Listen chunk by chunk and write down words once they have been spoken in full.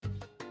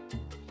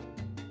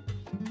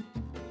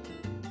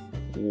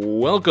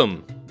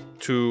Welcome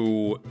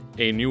to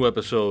a new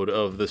episode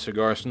of the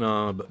Cigar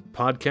Snob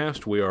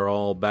podcast. We are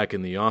all back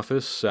in the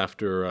office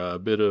after a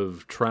bit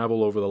of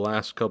travel over the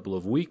last couple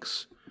of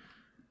weeks.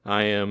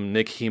 I am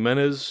Nick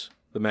Jimenez,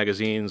 the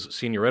magazine's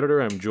senior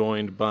editor. I'm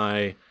joined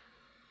by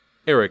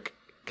Eric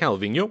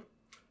Calvino.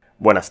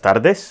 Buenas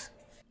tardes.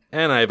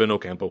 And Ivan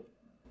Ocampo.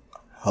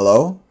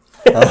 Hello?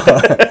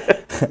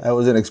 I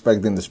wasn't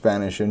expecting the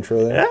Spanish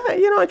intro there.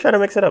 Yeah, I try to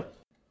mix it up.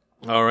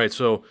 All right,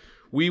 so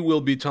we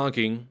will be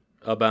talking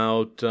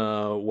about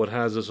what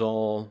has us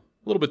all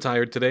a little bit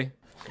tired today,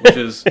 which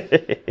is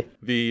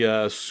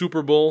the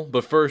Super Bowl.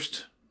 But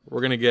first,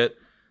 we're going to get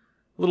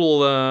a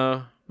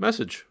little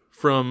message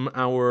from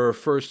our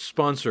first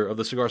sponsor of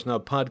the Cigar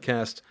Snob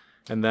podcast,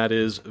 and that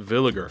is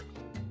Villiger.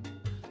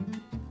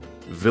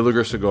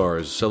 Villiger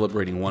Cigars,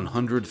 celebrating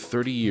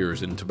 130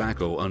 years in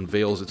tobacco,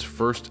 unveils its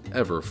first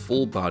ever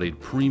full-bodied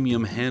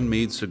premium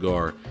handmade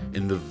cigar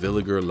in the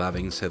Villiger La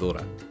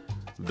Vencedora.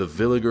 The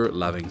Villiger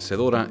La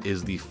Vencedora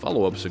is the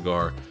follow-up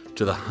cigar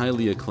to the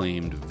highly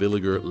acclaimed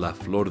Villiger La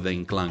Flor de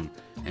Inclán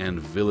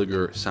and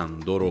Villiger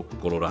Sandoro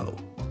Colorado.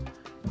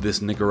 This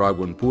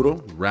Nicaraguan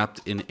puro,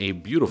 wrapped in a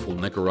beautiful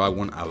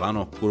Nicaraguan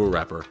Habano puro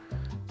wrapper,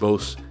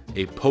 boasts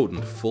a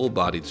potent,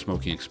 full-bodied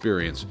smoking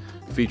experience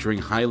featuring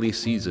highly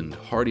seasoned,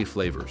 hearty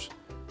flavors.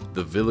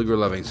 The Villiger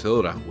La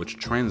Vencedora, which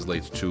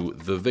translates to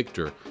the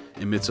Victor,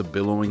 emits a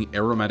billowing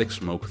aromatic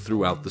smoke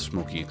throughout the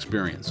smoking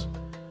experience.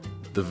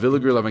 The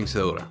Villiger La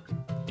Vencedora,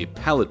 a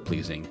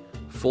palate-pleasing,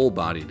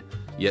 full-bodied,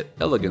 yet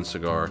elegant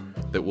cigar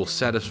that will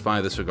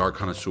satisfy the cigar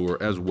connoisseur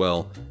as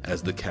well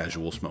as the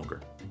casual smoker.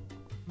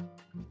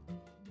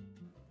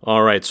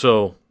 All right,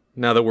 so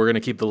now that we're going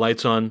to keep the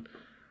lights on,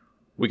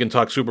 we can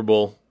talk Super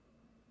Bowl.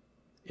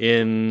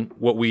 In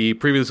what we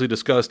previously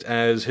discussed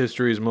as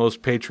history's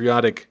most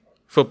patriotic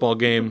football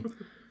game,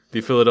 the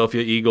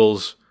Philadelphia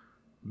Eagles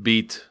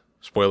beat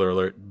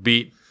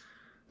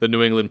the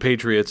New England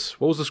Patriots.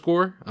 What was the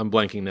score? I'm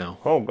blanking now.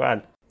 Oh,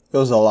 God. It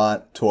was a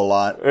lot to a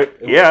lot.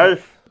 Yeah.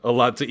 A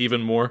lot to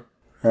even more.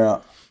 Yeah.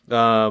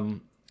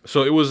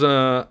 So it was,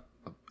 I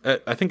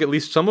think at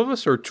least some of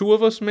us, or two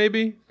of us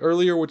maybe,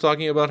 earlier were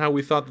talking about how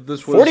we thought that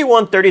this was...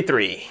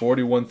 41-33.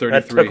 41-33.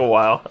 That took a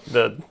while.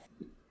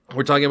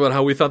 We're talking about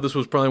how we thought this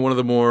was probably one of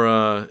the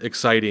more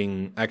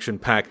exciting,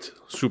 action-packed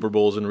Super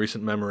Bowls in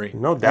recent memory.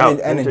 No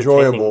doubt. And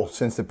enjoyable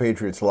since the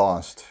Patriots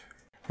lost.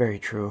 Very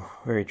true.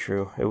 Very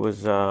true. It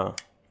was a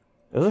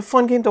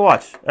fun game to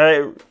watch.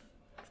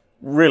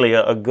 Really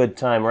a good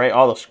time, right?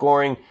 All the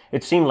scoring.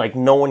 It seemed like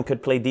no one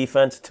could play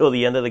defense till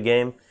the end of the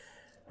game,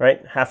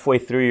 right? Halfway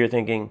through, you're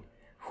thinking,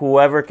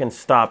 whoever can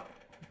stop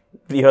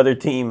the other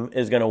team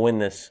is going to win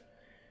this.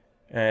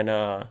 And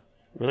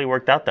really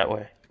worked out that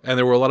way. And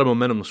there were a lot of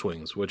momentum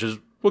swings, which is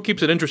what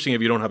keeps it interesting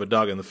if you don't have a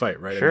dog in the fight,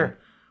 right? Sure. I mean,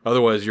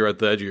 otherwise, you're at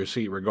the edge of your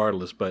seat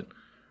regardless. But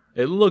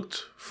it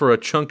looked, for a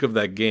chunk of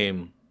that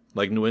game,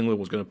 like New England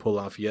was going to pull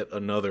off yet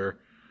another...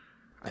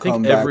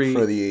 Comeback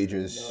for the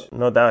ages.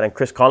 No doubt. And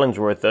Chris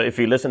Collinsworth, if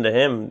you listen to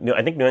him,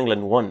 I think New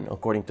England won,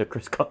 according to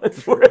Chris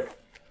Collinsworth.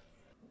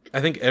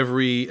 I think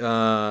every...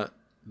 it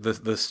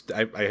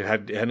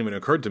hadn't even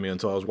occurred to me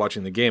until I was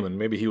watching the game, and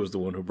maybe he was the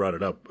one who brought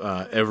it up.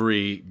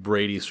 Every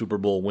Brady Super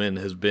Bowl win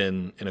has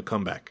been in a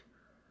comeback.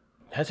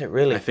 Has it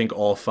really? I think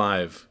all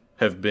five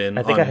have been.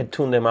 I had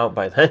tuned them out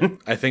by then.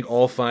 I think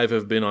all five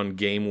have been on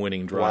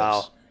game-winning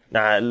drives.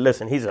 Wow. Nah,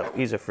 listen, he's a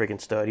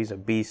freaking stud. He's a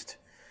beast.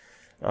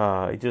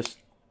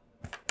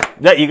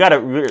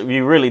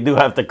 You really do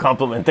have to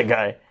compliment the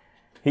guy.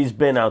 He's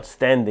been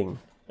outstanding.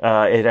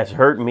 It has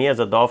hurt me as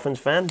a Dolphins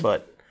fan,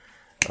 but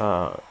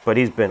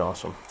he's been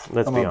awesome.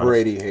 Let's be honest. I'm a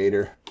Brady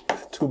hater.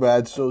 Too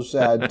bad, so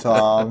sad,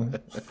 Tom.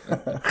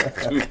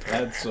 Too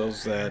bad, so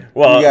sad.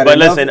 Well, but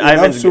listen,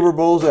 enough Super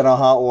Bowls and a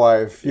hot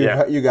wife.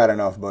 You got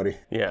enough, buddy.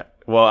 Yeah.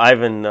 Well,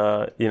 Ivan,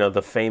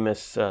 the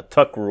famous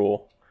tuck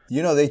rule.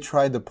 They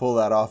tried to pull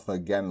that off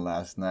again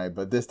last night,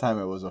 but this time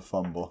it was a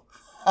fumble.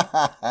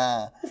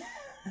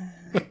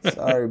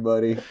 Sorry,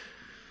 buddy.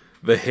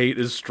 The hate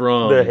is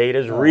strong. The hate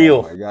is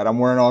real. Oh, my God. I'm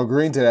wearing all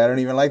green today. I don't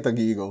even like the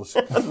Eagles.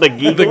 The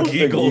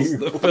Geagles?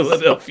 The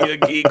Philadelphia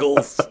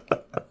Geagles.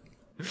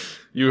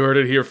 You heard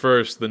it here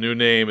first. The new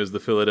name is the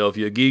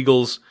Philadelphia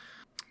Geagles.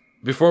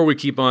 Before we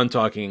keep on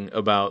talking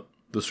about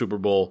the Super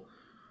Bowl,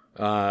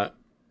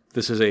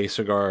 this is a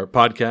cigar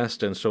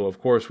podcast, and so, of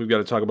course, we've got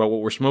to talk about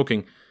what we're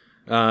smoking.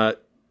 The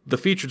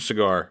featured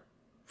cigar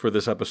for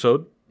this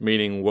episode,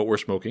 meaning what we're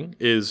smoking,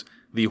 is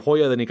the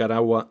Joya de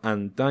Nicaragua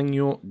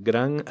Antaño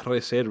Gran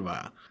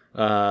Reserva.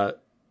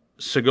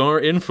 Cigar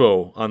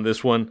info on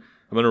this one.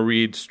 I'm going to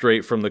read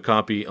straight from the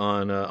copy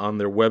on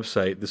their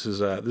website. This is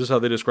how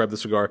they describe the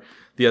cigar.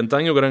 The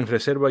Antaño Gran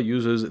Reserva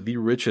uses the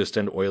richest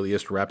and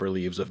oiliest wrapper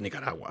leaves of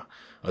Nicaragua.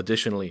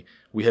 Additionally,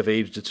 we have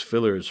aged its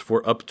fillers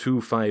for up to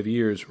 5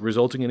 years,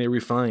 resulting in a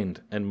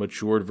refined and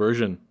matured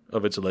version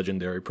of its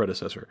legendary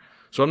predecessor.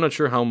 So I'm not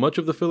sure how much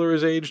of the filler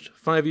is aged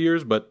 5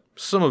 years, but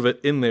some of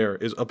it in there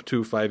is up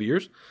to 5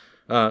 years.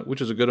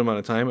 Which is a good amount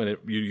of time, and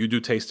you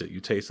do taste it. You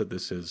taste that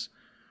this is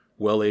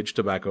well-aged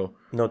tobacco.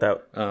 No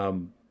doubt.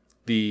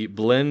 the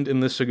blend in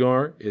this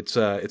cigar, it's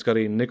got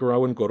a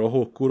Nicaraguan Corojo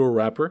Oscuro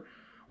wrapper,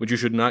 which you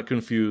should not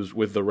confuse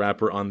with the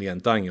wrapper on the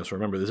Antaño. So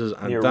remember, this is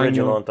The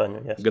original Antaño,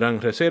 yes. Gran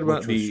Reserva.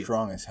 Which was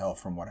strong as hell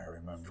from what I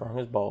remember. Strong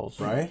as balls.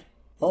 Right?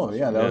 Oh,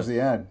 yeah, that was the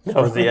ad. That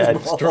was the ad.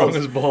 Strong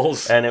as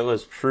balls. And it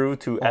was true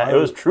to it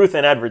was truth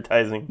in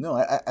advertising. No,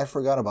 I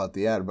forgot about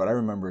the ad, but I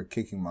remember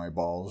kicking my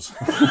balls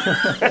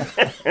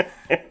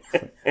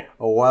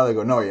a while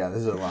ago. No, yeah,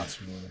 this is a lot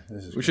smoother.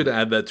 We should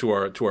add that to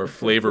our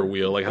flavor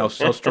wheel, like how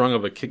strong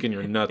of a kick in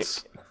your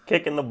nuts.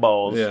 Kicking the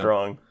balls Yeah.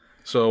 strong.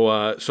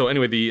 So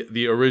anyway,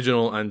 the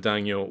original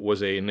Antaño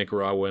was a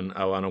Nicaraguan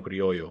Habano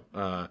Criollo.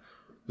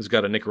 It's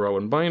got a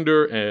Nicaraguan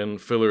binder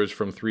and fillers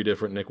from 3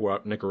 different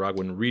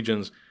Nicaraguan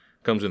regions.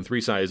 Comes in 3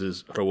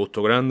 sizes: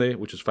 Robusto Grande,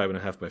 which is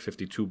 5.5 by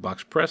 52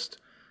 box pressed;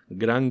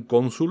 Gran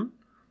Consul,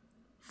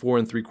 4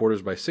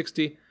 3/4 by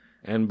 60,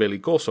 and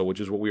Belicoso, which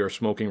is what we are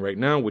smoking right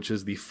now, which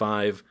is the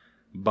 5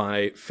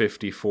 by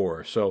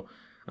 54. So,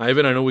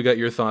 Ivan, I know we got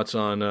your thoughts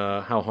on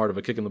how hard of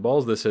a kick in the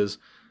balls this is.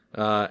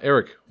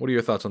 Eric, what are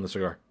your thoughts on the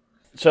cigar?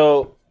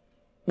 So,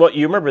 well,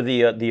 you remember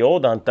the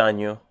old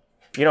Antaño?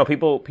 You know,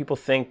 people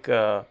think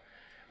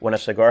when a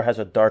cigar has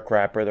a dark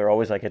wrapper, they're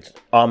always like, it's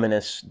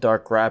ominous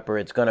dark wrapper,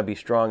 it's gonna be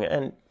strong,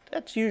 and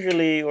that's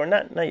usually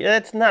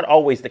that's not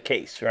always the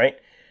case, right?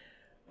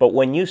 But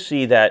when you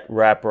see that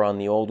wrapper on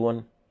the old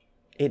one,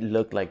 it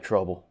looked like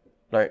trouble,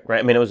 right?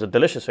 I mean, it was a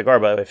delicious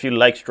cigar, but if you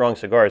like strong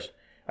cigars,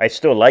 I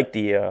still like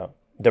the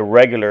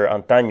regular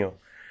Antaño,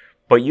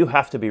 but you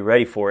have to be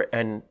ready for it,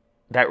 and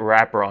that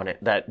wrapper on it,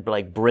 that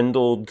like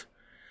brindled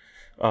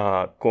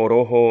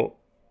Corojo,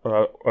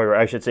 or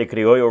I should say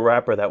Criollo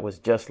wrapper, that was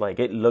just like,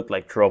 it looked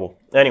like trouble.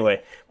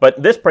 Anyway,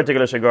 but this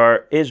particular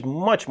cigar is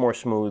much more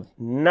smooth,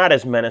 not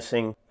as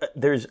menacing.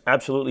 There's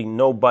absolutely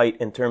no bite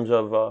in terms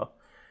of,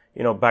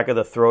 back of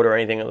the throat or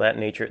anything of that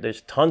nature. There's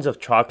tons of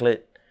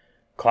chocolate,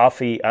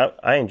 coffee.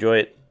 I enjoy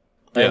it.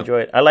 I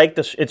enjoy it. I like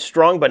this. It's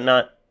strong, but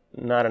not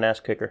an ass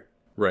kicker.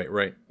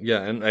 Right.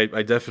 Yeah, and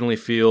I definitely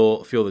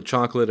feel the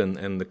chocolate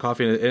and the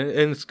coffee,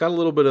 and it's got a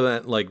little bit of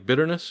that like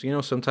bitterness. You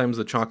know, sometimes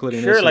the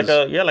chocolatiness. Sure, like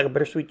a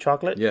bittersweet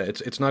chocolate. Yeah,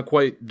 it's not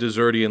quite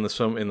desserty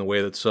in the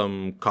way that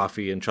some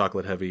coffee and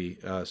chocolate heavy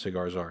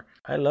cigars are.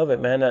 I love it,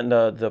 man, and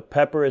the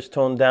pepper is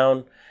toned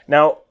down.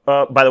 Now,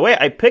 by the way,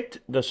 I picked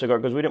the cigar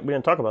because we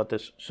didn't talk about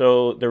this.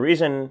 So the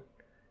reason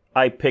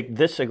I picked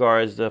this cigar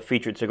as the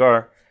featured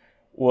cigar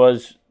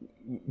was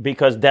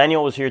because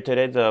Daniel was here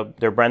today,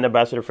 their brand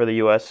ambassador for the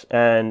U.S.,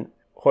 and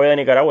Joya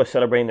Nicaragua is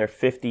celebrating their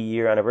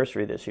 50-year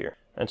anniversary this year.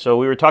 And so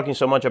we were talking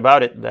so much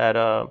about it that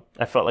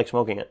I felt like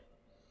smoking it.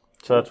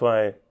 So that's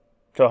why.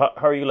 So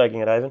how are you liking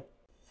it, Ivan?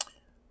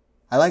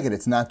 I like it.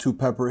 It's not too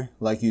peppery,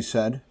 like you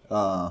said.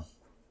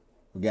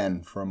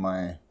 Again, from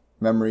my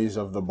memories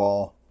of the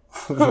ball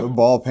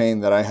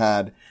pain that I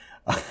had,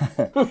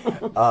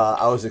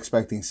 I was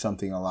expecting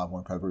something a lot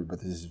more peppery,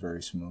 but this is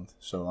very smooth.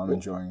 So I'm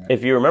enjoying it.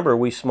 If you remember,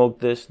 we smoked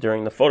this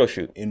during the photo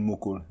shoot. In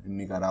Mucul, in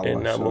Nicaragua.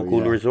 In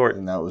Mucul Resort.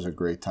 And that was a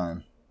great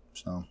time.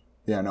 So,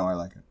 yeah, no, I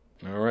like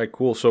it. All right,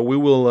 cool. So we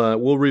will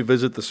we'll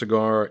revisit the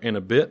cigar in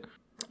a bit,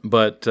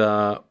 but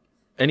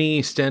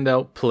any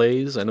standout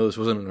plays? I know this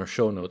wasn't in our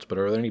show notes, but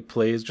are there any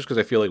plays? Just because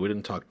I feel like we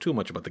didn't talk too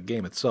much about the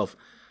game itself,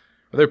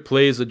 are there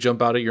plays that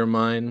jump out at your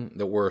mind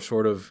that were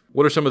sort of?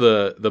 What are some of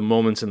the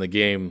moments in the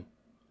game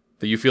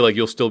that you feel like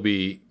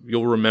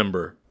you'll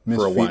remember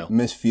for a while?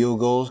 Missed field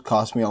goals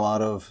cost me a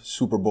lot of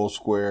Super Bowl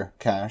square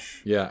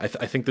cash. Yeah, I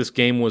think this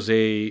game was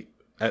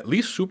at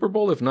least Super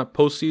Bowl, if not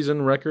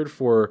postseason record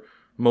for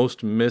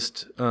most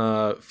missed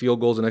field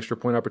goals and extra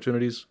point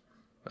opportunities,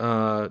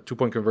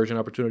 2-point conversion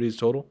opportunities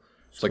total.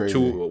 It's like crazy.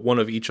 one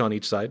of each on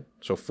each side,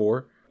 so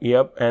 4.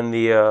 Yep, and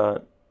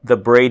the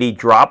Brady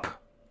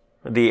drop,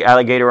 the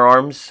alligator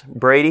arms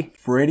Brady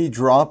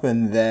drop,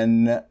 and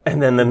then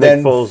the Nick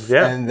Foles,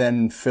 yeah, and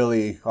then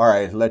Philly. All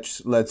right,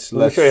 let's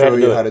show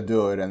you how to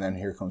do it, and then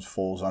here comes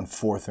Foles on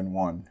 4th and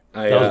 1.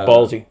 That was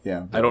ballsy.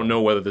 Yeah, I don't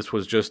know whether this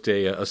was just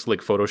a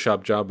slick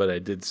Photoshop job, but I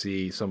did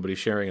see somebody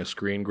sharing a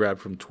screen grab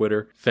from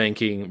Twitter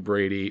thanking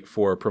Brady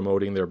for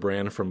promoting their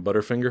brand from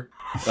Butterfinger,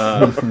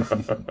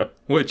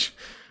 which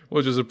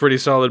is a pretty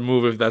solid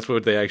move if that's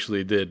what they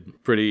actually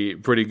did.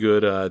 Pretty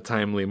good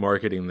timely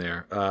marketing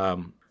there.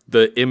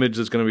 The image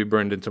that's going to be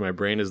burned into my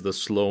brain is the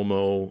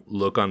slow-mo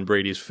look on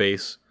Brady's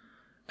face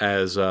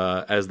as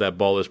that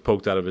ball is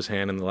poked out of his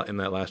hand in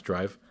that last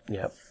drive.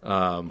 Yep.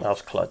 That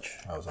was clutch.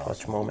 That was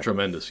clutch moment.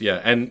 Tremendous,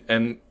 yeah.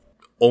 And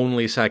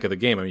only sack of the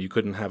game. I mean, you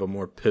couldn't have a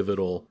more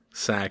pivotal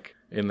sack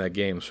in that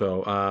game.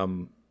 So,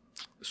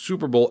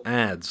 Super Bowl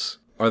ads.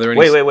 Are there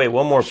any? Wait.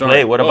 One more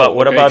play. What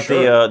about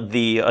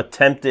the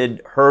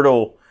attempted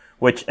hurdle,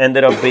 which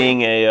ended up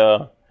being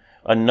a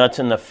nuts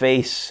in the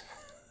face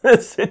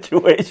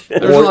situation?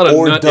 There's a lot of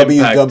or nut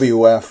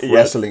WWF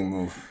wrestling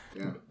move.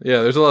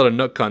 Yeah, there's a lot of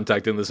nut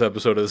contact in this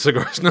episode of the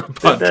Cigars Nut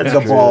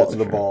Podcast.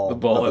 The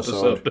ball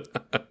episode.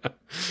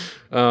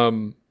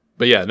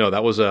 But yeah, no,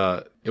 that was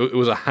it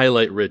was a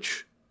highlight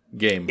rich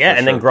game. Yeah,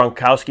 and then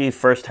Gronkowski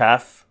first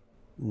half,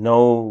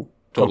 no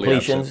Totally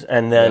completions,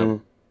 absent.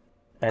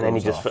 and then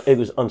he just it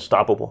was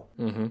unstoppable.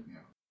 Mm-hmm.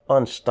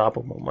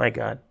 unstoppable. My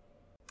God.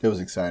 It was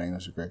exciting. It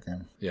was a great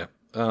game. Yeah.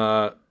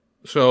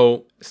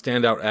 So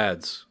standout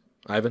ads,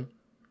 Ivan.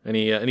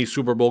 Any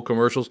Super Bowl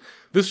commercials?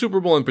 This Super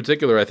Bowl in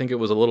particular, I think it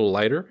was a little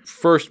lighter.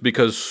 First,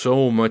 because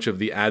so much of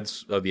the ad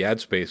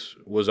space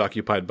was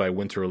occupied by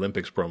Winter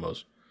Olympics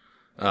promos.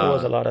 There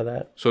was a lot of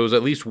that. So it was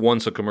at least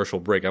once a commercial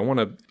break. I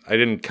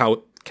didn't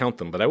count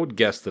them, but I would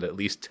guess that at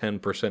least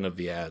 10% of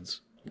the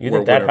ads. You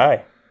think that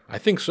high? I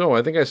think so.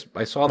 I think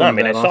I saw them. No, I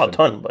mean, I saw often. a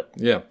ton, but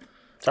Yeah.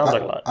 sounds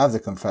like a lot. I have to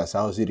confess,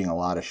 I was eating a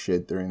lot of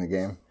shit during the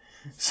game.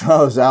 So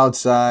I was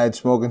outside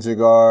smoking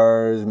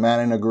cigars,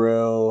 manning a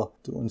grill,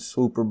 doing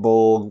Super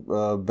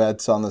Bowl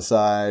bets on the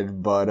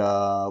side.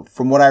 But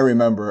from what I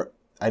remember,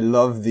 I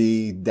love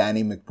the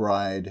Danny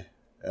McBride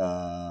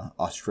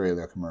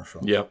Australia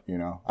commercial. Yeah. You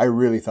know, I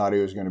really thought he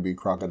was going to be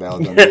Crocodile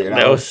Dundee, and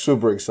I was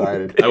super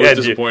excited. I was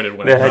disappointed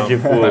when I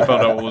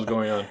found out what was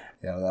going on.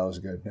 Yeah, that was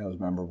good. That was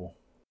memorable.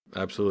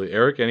 Absolutely.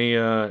 Eric, any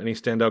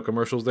standout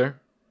commercials there?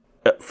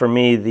 For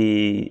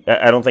me,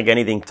 I don't think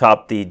anything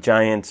topped the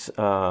Giants'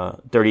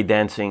 Dirty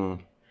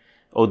Dancing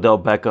Odell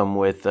Beckham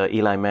with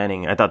Eli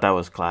Manning. I thought that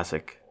was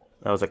classic.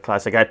 That was a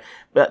classic.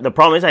 The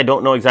problem is I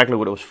don't know exactly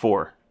what it was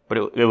for, but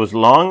it was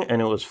long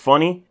and it was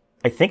funny.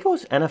 I think it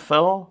was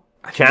NFL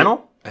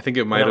channel. I think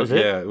it might have.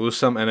 Yeah, it was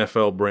some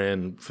NFL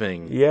brand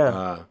thing.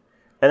 Yeah.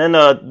 And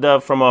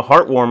then from a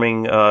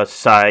heartwarming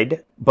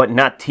side, but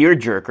not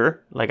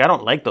tearjerker. Like, I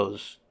don't like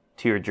those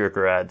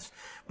tearjerker ads.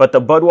 But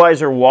the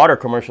Budweiser water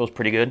commercial is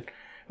pretty good.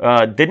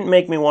 Didn't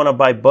make me want to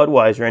buy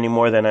Budweiser any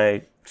more than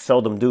I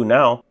seldom do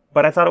now.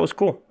 But I thought it was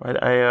cool.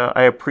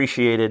 I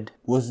appreciated.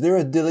 Was there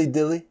a Dilly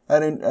Dilly? I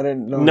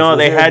didn't know. No,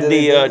 they had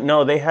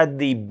they had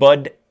the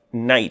Bud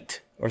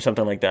Night or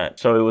something like that.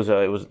 So it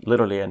was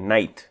literally a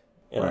night.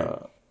 Right.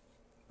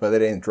 But they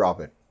didn't drop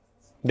it.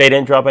 They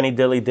didn't drop any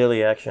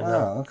dilly action. No.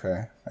 Oh,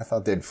 okay. I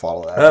thought they'd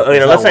follow that.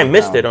 Unless I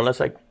missed it,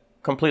 unless I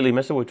completely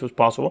missed it, which was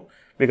possible,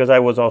 because I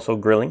was also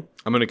grilling.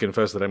 I'm going to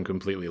confess that I'm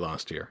completely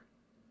lost here.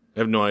 I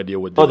have no idea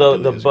what.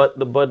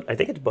 The Bud. I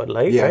think it's Bud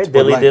Light, yeah, right?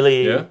 Dilly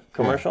Dilly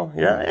commercial.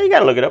 Yeah, you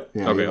gotta look it up.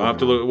 Yeah, okay, I'll have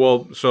to look.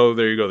 Well, so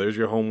there you go. There's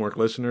your homework,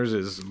 listeners.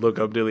 Is look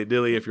up Dilly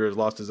Dilly if you're as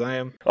lost as I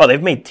am. Oh,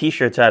 they've made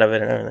T-shirts out of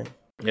it and everything.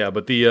 Yeah,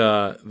 but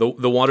the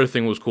water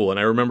thing was cool, and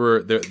I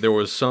remember there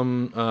was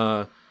some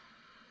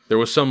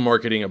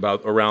marketing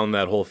around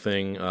that whole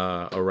thing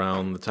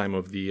around the time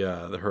of the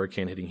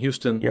hurricane hitting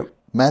Houston. Yep.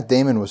 Matt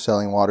Damon was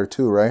selling water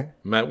too, right?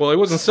 Well, he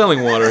wasn't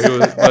selling water.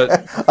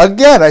 But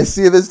again, I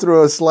see this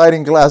through a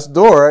sliding glass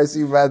door. I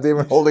see Matt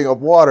Damon holding up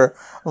water.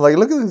 I'm like,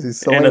 look at this. He's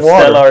selling in a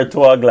water. Stella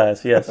Artois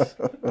glass, yes,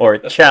 or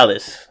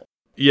chalice.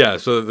 Yeah.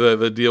 So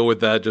the deal with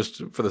that,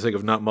 just for the sake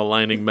of not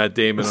maligning Matt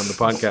Damon on the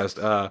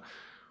podcast,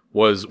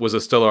 was a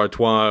Stella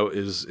Artois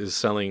is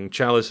selling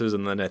chalices,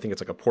 and then I think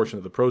it's like a portion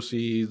of the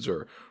proceeds,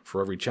 or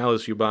for every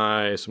chalice you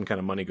buy, some kind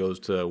of money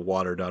goes to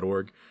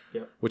water.org.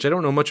 Yeah. Which I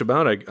don't know much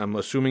about. I'm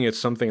assuming it's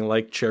something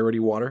like charity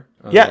water.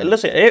 Yeah,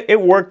 listen, it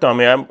worked on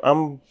me.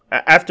 I'm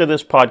after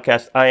this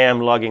podcast, I am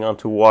logging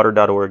onto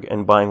water.org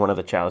and buying one of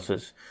the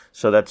chalices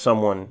so that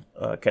someone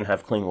can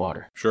have clean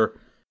water. Sure.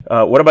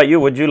 What about you?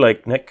 What'd you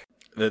like, Nick?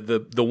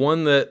 The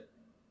one that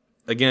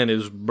again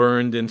is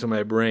burned into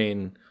my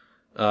brain.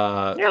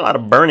 A lot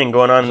of burning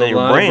going on in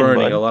your brain.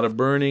 A lot of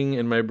burning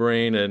in my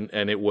brain,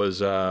 and it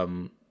was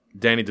Danny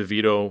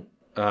DeVito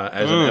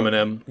as an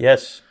M&M.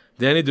 Yes.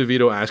 Danny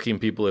DeVito asking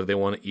people if they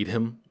want to eat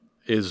him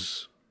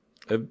it's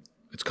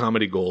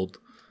comedy gold.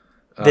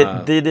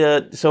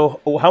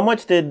 So how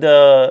much did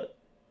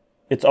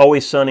It's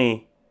Always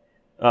Sunny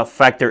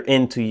factor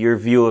into your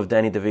view of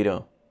Danny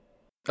DeVito?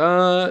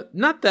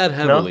 Not that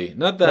heavily.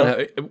 No? Not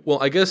that.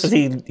 Well, I guess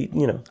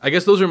I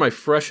guess those are my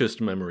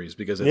freshest memories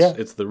because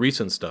it's the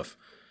recent stuff.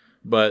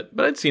 But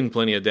I'd seen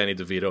plenty of Danny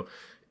DeVito.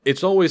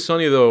 It's Always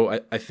Sunny though.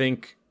 I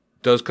think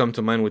does come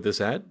to mind with this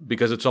ad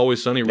because It's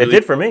Always Sunny. Really, it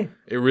did for me.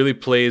 It really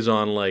plays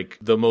on like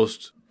the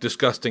most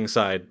disgusting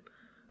side.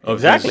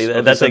 Exactly.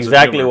 That's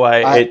exactly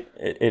why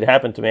it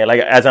happened to me. Like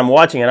as I'm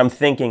watching it, I'm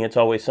thinking It's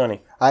Always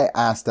Sunny. I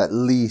asked at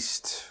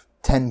least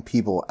 10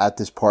 people at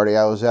this party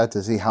I was at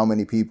to see how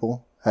many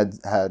people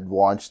had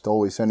watched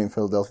Always Sunny in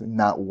Philadelphia.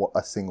 Not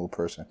a single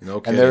person.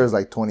 Okay. And there was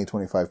like 20,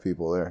 25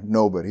 people there.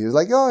 Nobody. He was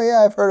like, oh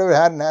yeah, I've heard of it.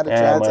 Hadn't had a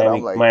chance. Miami, and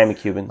I'm like, Miami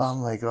Cubans.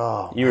 I'm like,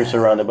 oh. You were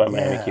surrounded by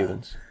Miami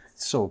Cubans.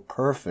 It's so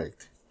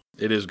perfect.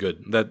 It is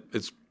good.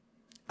 It's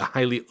a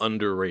highly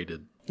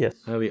underrated. Yes.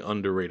 Highly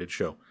underrated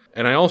show.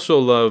 And I also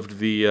loved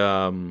the,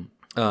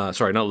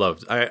 sorry, not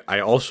loved. I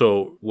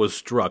also was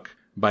struck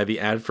by the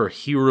ad for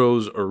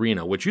Heroes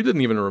Arena, which you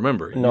didn't even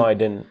remember. No, I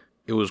didn't.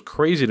 It was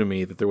crazy to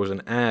me that there was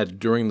an ad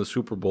during the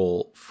Super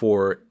Bowl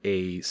for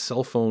a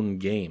cell phone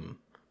game.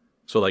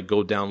 So, like,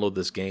 go download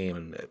this game,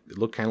 and it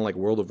looked kind of like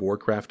World of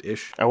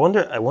Warcraft-ish. I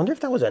wonder if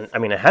that was it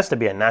has to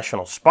be a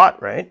national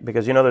spot, right?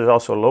 Because, there's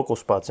also local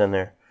spots in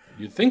there.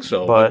 You'd think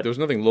so, but there's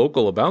nothing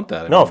local about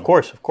that. Of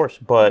course.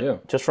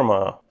 But just from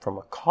a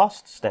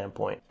cost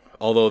standpoint.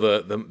 Although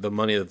the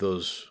money that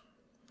those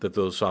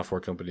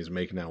software companies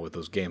make now with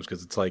those games,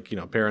 because it's like,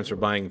 parents are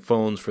buying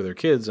phones for their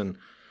kids, and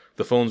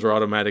the phones are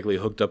automatically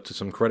hooked up to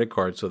some credit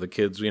card, so the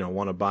kids,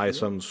 want to buy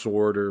some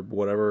sword or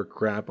whatever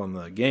crap on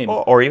the game.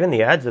 Or even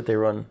the ads that they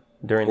run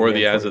during or the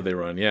the ads that they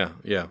run. Yeah.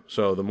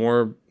 So the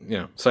more,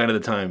 sign of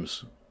the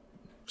times,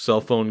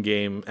 cell phone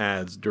game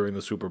ads during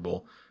the Super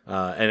Bowl.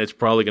 And it's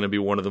probably going to be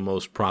one of the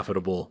most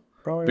profitable,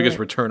 biggest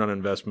return on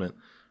investment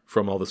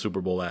from all the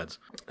Super Bowl ads.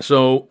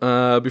 So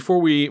before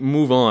we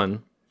move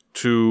on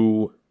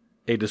to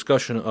a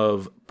discussion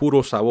of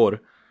Puro Sabor,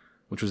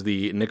 which was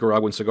the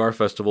Nicaraguan Cigar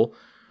Festival,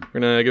 we're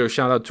going to give a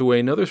shout out to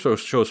another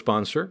show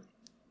sponsor,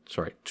 which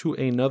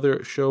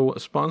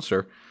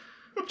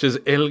is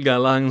El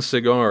Galan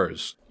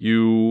Cigars.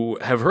 You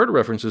have heard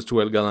references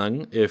to El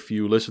Galan if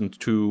you listened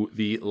to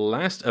the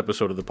last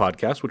episode of the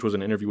podcast, which was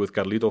an interview with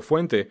Carlito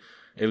Fuente.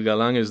 El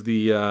Galan is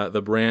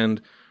the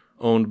brand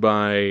owned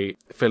by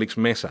Felix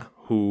Mesa,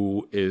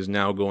 who is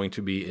now going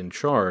to be in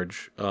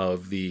charge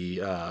of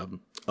the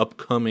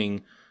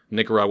upcoming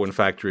Nicaraguan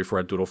factory for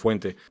Arturo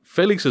Fuente.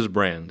 Felix's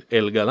brand,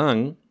 El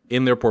Galan,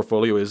 in their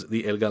portfolio is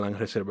the El Galan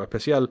Reserva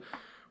Especial,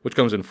 which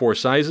comes in 4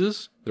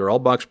 sizes. They're all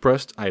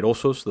box-pressed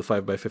Airosos, the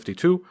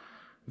 5x52,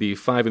 the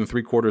 5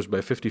 3/4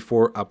 by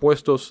 54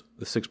 Apuestos,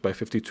 the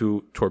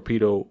 6x52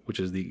 Torpedo, which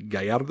is the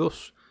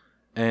Gallardos,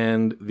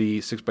 and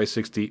the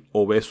 6x60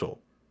 Obeso.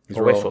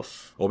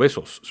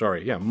 Obesos,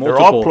 sorry. Yeah, they're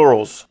all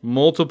plurals.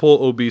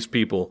 Multiple obese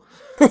people.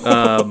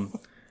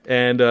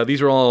 And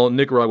these are all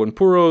Nicaraguan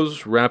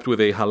puros wrapped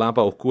with a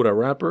Jalapa Oscura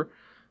wrapper.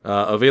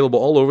 Available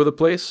all over the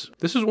place.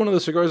 This is one of the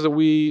cigars that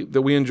we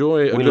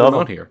enjoy a good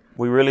amount here.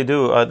 We really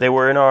do. They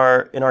were in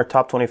our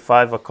top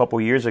 25 a couple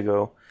years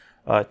ago,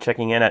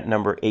 checking in at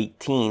number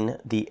 18,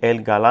 the El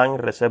Galan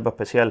Reserva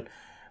Especial.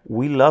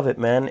 We love it,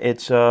 man.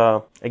 It's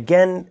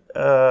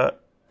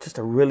just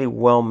a really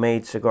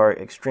well-made cigar,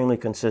 extremely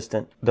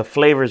consistent. The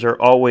flavors are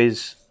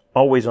always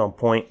on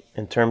point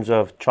in terms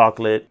of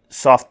chocolate,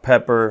 soft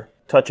pepper,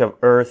 touch of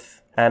earth.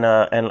 And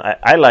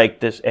I like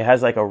this. It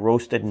has like a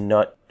roasted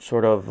nut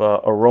sort of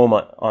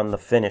aroma on the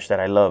finish that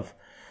I love.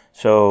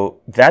 So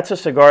that's a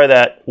cigar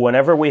that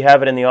whenever we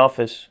have it in the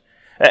office,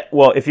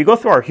 if you go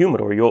through our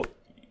humidor,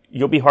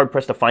 you'll be hard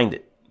pressed to find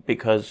it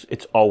because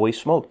it's always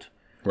smoked.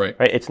 Right.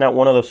 It's not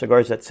one of those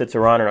cigars that sits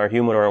around in our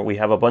humidor and we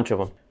have a bunch of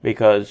them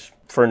because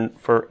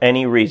for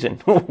any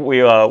reason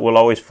we will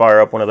always fire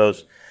up one of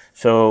those.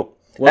 So.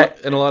 Well,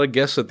 and a lot of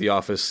guests at the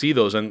office see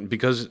those, and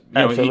because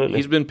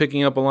he's been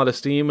picking up a lot of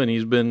steam and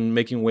he's been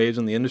making waves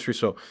in the industry,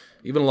 so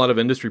even a lot of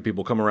industry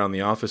people come around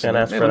the office and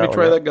ask, let me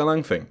try that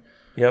Galan thing.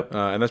 Yep.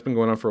 And that's been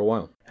going on for a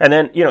while. And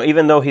then,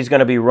 even though he's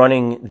going to be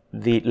running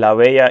the La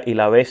Bella y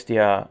la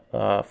Bestia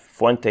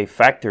Fuente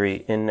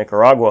factory in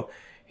Nicaragua,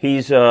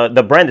 he's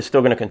the brand is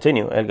still going to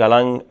continue. El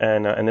Galan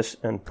and this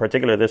in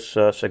particular, this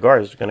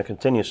cigar is going to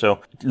continue. So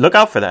look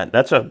out for that.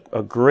 That's a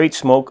great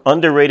smoke,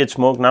 underrated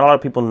smoke. Not a lot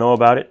of people know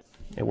about it.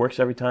 It works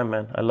every time,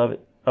 man. I love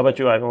it. How about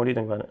you, Ivan? What do you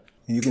think about it?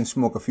 You can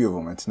smoke a few of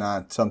them. It's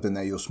not something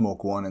that you'll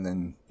smoke one and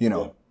then,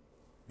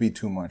 be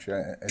too much.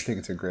 I think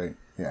it's a great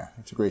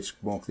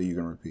smoke that you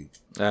can repeat.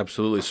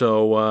 Absolutely.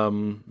 So,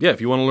 if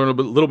you want to learn a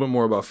little bit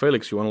more about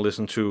Felix, you want to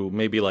listen to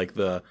maybe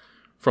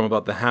from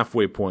about the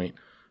halfway point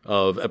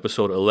of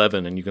episode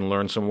 11, and you can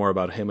learn some more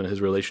about him and his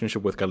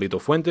relationship with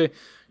Carlito Fuente.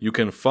 You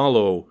can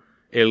follow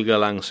El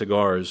Galan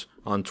Cigars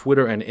on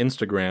Twitter and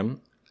Instagram.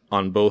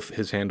 On both,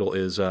 his handle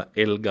is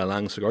El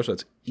Galan Cigars, so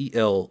that's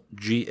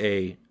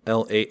ELGALAN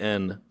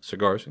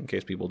Cigars, in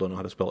case people don't know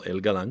how to spell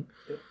El Galan.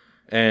 Yep.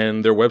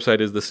 And their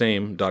website is the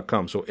same,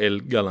 .com, so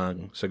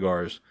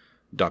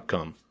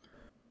elgalancigars.com.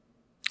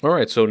 All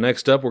right, so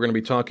next up, we're going to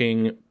be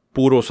talking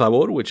Puro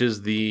Sabor, which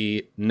is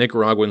the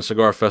Nicaraguan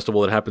cigar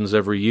festival that happens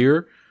every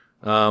year.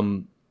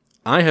 I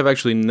have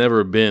actually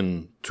never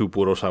been to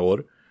Puro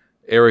Sabor.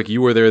 Eric,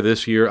 you were there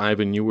this year.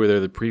 Ivan, you were there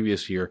the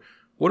previous year.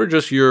 What are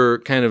just your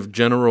kind of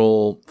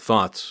general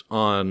thoughts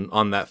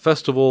on that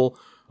festival,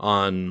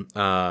 on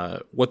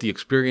what the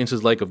experience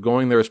is like of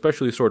going there,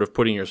 especially sort of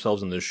putting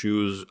yourselves in the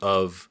shoes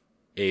of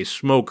a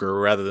smoker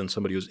rather than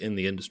somebody who's in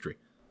the industry?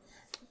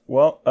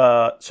 Well,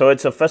 so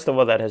it's a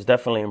festival that has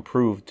definitely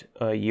improved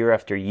year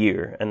after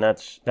year, and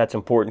that's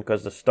important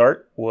because the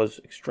start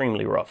was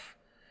extremely rough,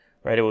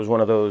 right? It was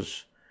one of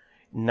those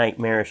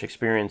nightmarish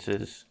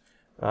experiences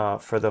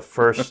for the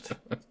first...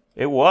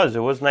 It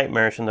was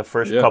nightmarish in the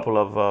first couple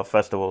of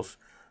festivals.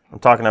 I'm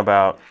talking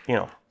about,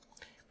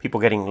 people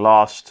getting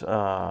lost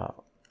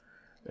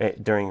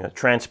during the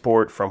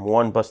transport from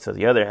one bus to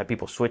the other. I had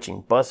people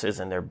switching buses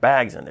and their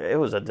bags, and it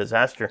was a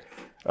disaster.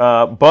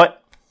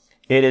 But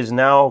it is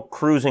now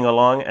cruising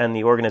along, and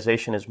the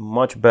organization is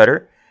much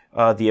better.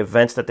 The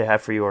events that they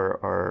have for you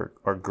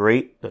are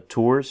great. The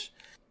tours.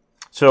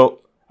 So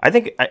I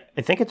think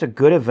it's a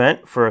good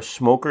event for a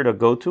smoker to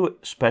go to,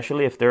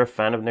 especially if they're a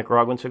fan of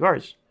Nicaraguan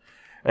cigars.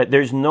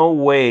 There's no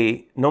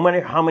way, no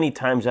matter how many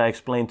times I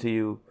explain to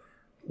you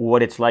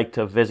what it's like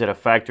to visit a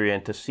factory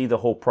and to see the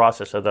whole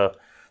process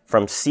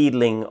from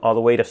seedling all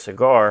the way to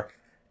cigar,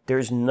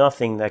 there's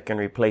nothing that can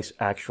replace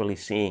actually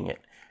seeing it.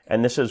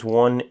 And this is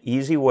one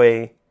easy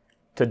way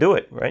to do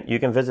it, right? You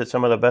can visit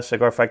some of the best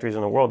cigar factories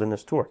in the world in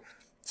this tour.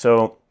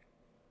 So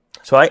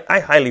I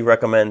highly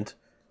recommend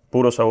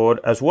Puro Sabor,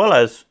 as well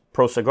as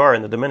Pro Cigar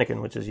in the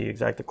Dominican, which is the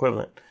exact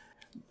equivalent.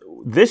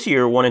 This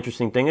year, one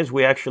interesting thing is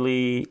we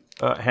actually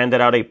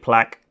handed out a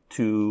plaque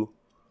to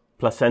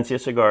Plasencia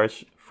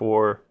Cigars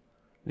for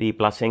the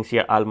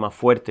Plasencia Alma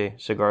Fuerte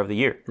Cigar of the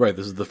Year. Right.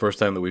 This is the first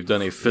time that we've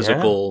done a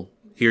physical,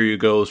 here you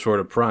go sort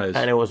of prize.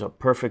 And it was a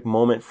perfect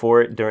moment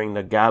for it during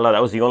the gala.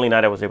 That was the only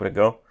night I was able to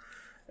go.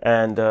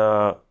 And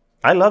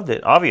I loved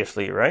it,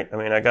 obviously, right? I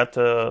mean, I got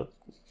to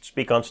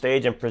speak on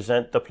stage and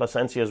present the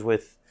Plasencias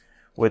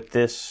with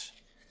this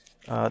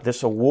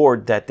this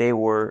award that they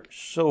were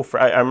so...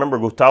 I remember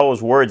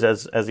Gustavo's words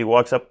as he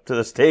walks up to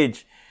the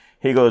stage.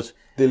 He goes...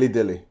 Dilly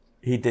dilly.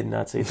 He did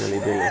not say dilly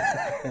dilly.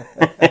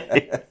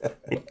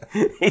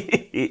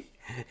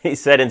 He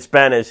said in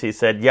Spanish, he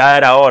said, ya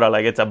era hora,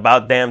 like it's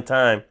about damn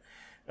time.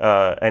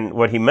 And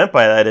what he meant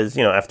by that is,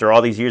 after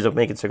all these years of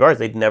making cigars,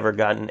 they'd never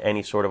gotten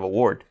any sort of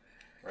award.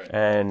 Right.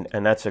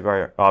 And that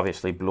cigar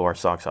obviously blew our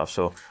socks off.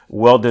 So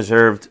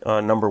well-deserved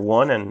number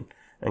one,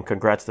 and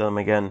congrats to them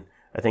again.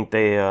 I think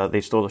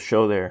they stole the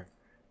show there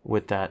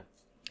with that.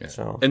 Yeah.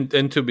 So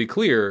and to be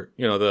clear,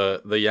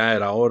 the Ya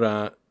Era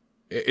Hora,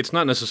 it's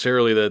not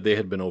necessarily that they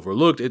had been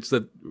overlooked. It's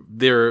that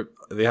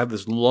they have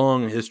this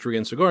long history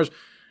in cigars,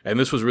 and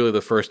this was really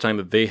the first time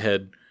that they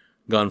had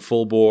gone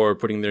full bore,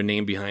 putting their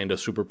name behind a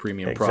super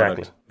premium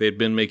product. They'd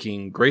been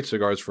making great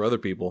cigars for other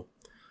people,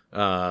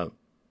 but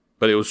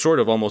it was sort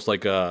of almost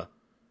like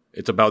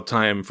it's about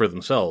time for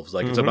themselves.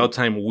 Like, it's about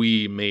time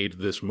we made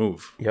this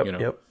move.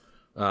 Yep.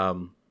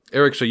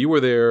 Eric, so you were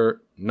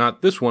there,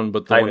 not this one,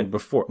 but the Ivan. one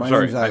before. My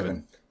Sorry, name's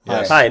Ivan.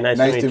 Yes. Hi, nice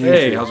to meet you.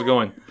 Hey, how's it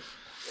going?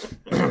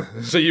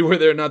 So you were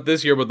there not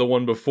this year, but the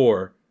one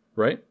before,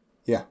 right?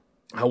 Yeah.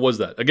 How was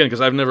that? Again,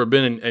 because I've never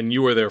been, and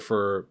you were there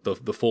for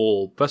the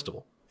full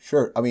festival.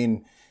 Sure. I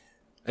mean,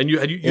 and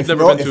you've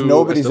never been to. If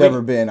nobody's Esteli?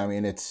 ever been, I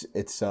mean, it's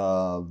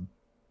a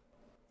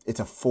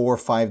 4 or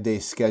 5 day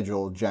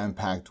schedule jam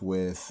packed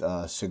with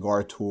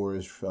cigar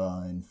tours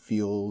and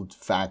field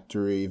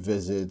factory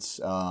visits,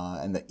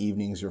 and the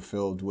evenings are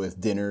filled with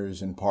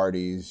dinners and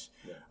parties.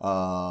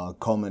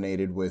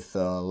 Culminated with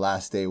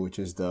last day, which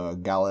is the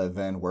gala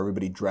event where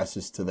everybody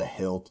dresses to the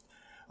hilt,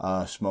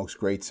 smokes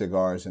great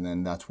cigars, and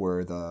then that's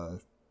where the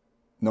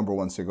number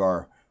one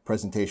cigar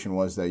presentation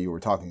was that you were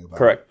talking about.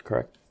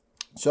 Correct.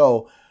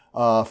 So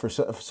for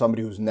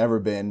somebody who's never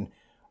been,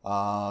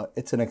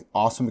 it's an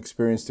awesome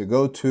experience to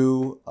go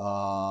to,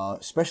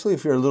 especially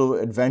if you're a little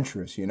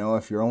adventurous,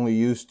 if you're only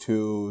used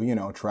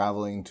to,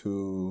 traveling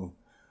to,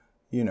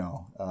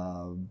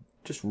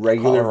 just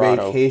regular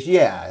Colorado. vacation.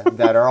 Yeah,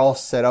 that are all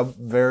set up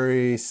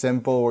very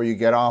simple, where you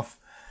get off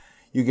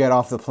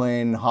the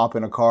plane, hop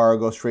in a car,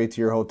 go straight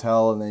to your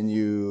hotel, and then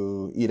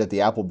you eat at the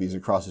Applebee's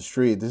across the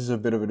street. This is a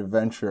bit of an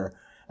adventure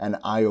and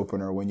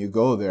eye-opener when you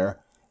go there.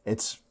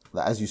 It's,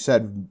 as you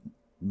said,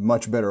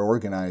 much better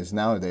organized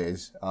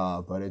nowadays,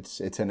 but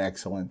it's an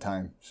excellent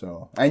time.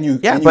 So you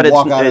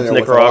walk out of there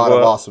with a lot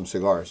of awesome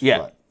cigars.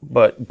 Yeah,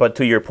 but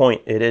to your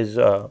point, it is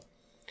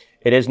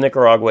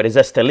Nicaragua. It is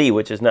Esteli,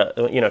 which is not,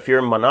 if you're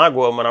in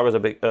Managua is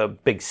a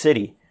big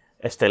city.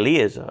 Esteli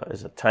is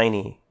a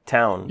tiny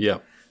town. Yeah.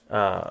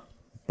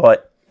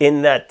 But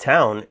in that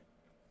town,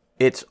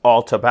 it's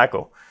all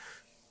tobacco.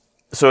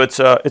 So it's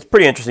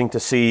pretty interesting to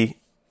see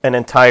an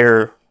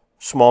entire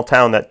small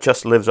town that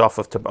just lives off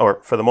of,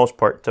 or for the most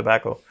part,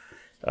 tobacco.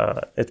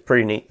 It's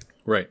pretty neat.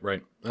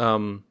 Right.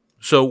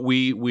 So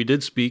we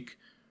did speak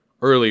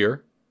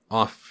earlier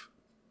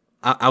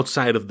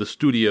outside of the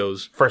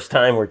studios. First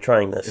time we're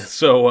trying this.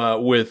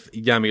 So with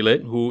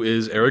Yamilet, who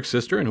is Eric's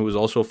sister and who is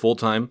also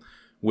full-time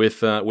with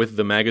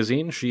the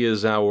magazine. She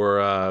is she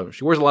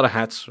wears a lot of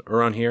hats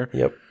around here.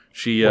 Yep.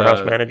 She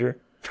warehouse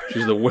manager.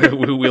 She's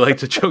we like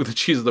to joke that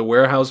she's the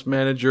warehouse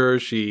manager.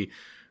 She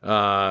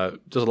does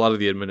a lot of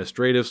the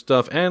administrative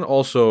stuff, and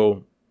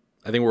also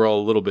I think we're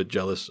all a little bit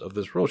jealous of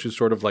this role. She's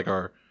sort of like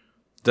our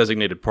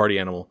designated party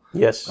animal.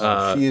 Yes.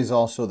 She is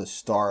also the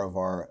star of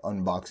our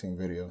unboxing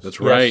videos. That's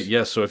right.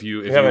 Yes. So if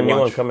you have a new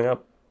one coming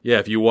up. Yeah,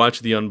 if you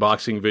watch the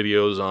unboxing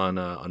videos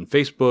on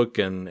Facebook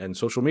and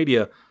social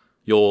media,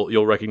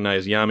 you'll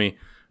recognize Yami.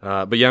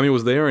 But Yami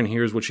was there, and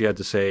here's what she had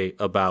to say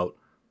about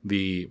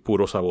the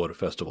Puro Sabor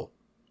Festival.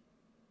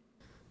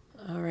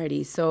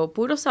 Alrighty, so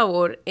Puro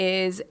Sabor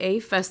is a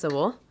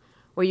festival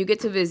where you get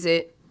to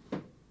visit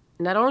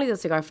not only the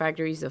cigar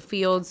factories, the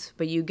fields,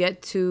 but you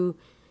get to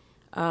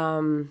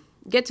know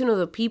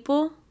the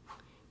people,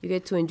 you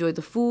get to enjoy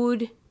the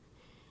food,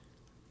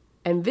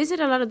 and visit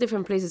a lot of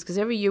different places, because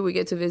every year we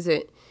get to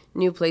visit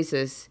new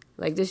places.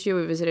 Like this year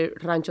we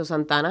visited Rancho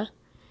Santana,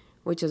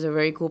 which is a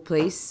very cool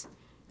place.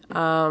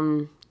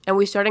 And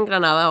we start in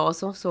Granada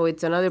also, so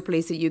it's another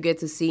place that you get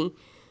to see,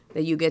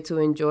 that you get to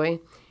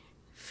enjoy.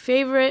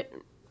 Favorite.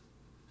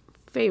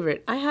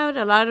 I had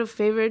a lot of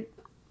favorite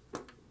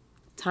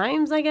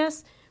times, I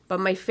guess, but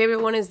my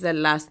favorite one is the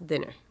last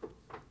dinner.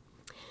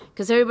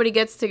 Because everybody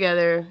gets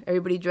together,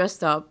 everybody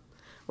dressed up.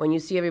 When you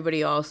see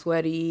everybody all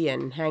sweaty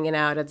and hanging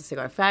out at the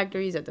cigar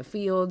factories, at the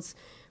fields.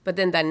 But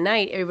then that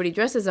night, everybody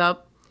dresses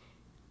up.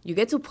 You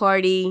get to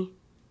party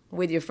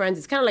with your friends.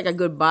 It's kind of like a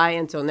goodbye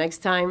until next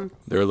time.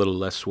 They're a little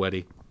less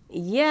sweaty.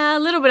 Yeah, a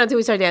little bit until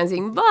we start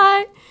dancing.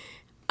 But,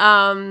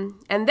 and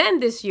then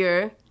this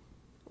year,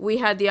 we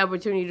had the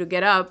opportunity to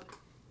get up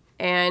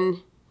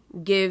and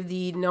give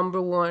the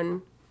number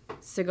one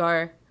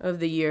cigar of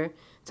the year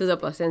to the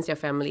Plasencia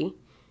family,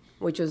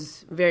 which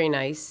was very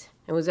nice.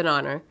 It was an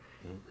honor.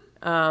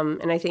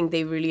 And I think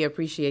they really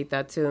appreciate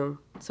that too.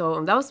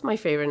 So that was my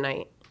favorite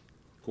night.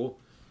 Cool.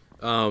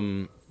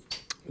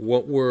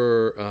 What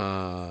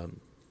were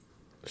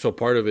so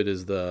part of it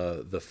is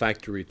the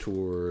factory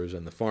tours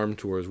and the farm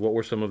tours. What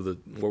were some of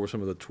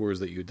the tours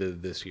that you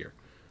did this year?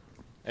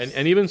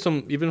 And even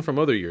from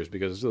other years,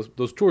 because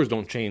those tours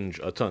don't change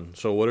a ton.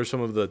 So what are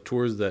some of the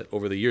tours that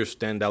over the years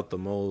stand out the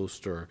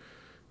most, or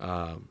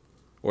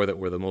that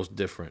were the most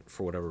different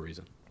for whatever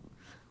reason?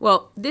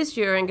 Well, this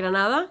year in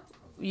Granada,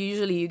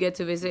 usually you get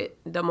to visit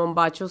the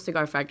Mombacho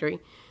Cigar Factory,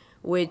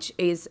 which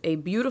is a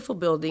beautiful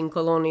building,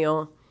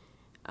 colonial,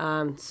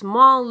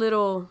 small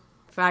little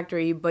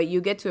factory, but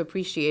you get to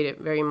appreciate it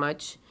very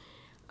much.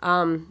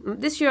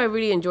 This year I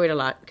really enjoyed a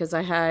lot because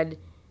I had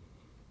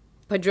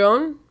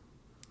Padron.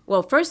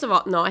 Well, first of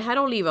all, no, I had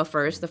Oliva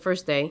first, the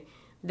first day.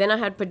 Then I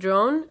had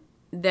Padron,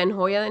 then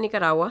Joya de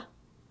Nicaragua.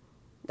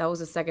 That was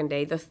the second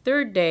day. The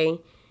third day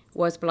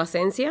was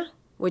Plasencia,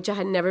 which I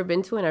had never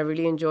been to and I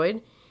really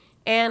enjoyed.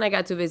 And I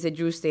got to visit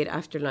Drew Estate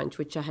after lunch,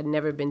 which I had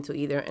never been to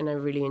either, and I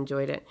really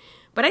enjoyed it.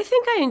 But I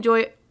think I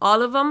enjoy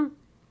all of them.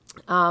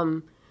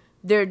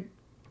 They're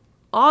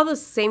all the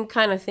same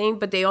kind of thing,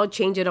 but they all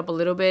change it up a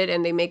little bit,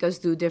 and they make us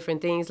do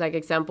different things. Like,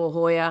 example,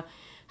 Joya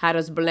had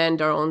us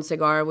blend our own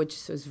cigar,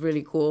 which is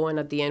really cool. And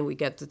at the end, we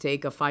get to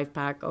take a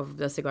 5-pack of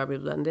the cigar we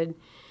blended.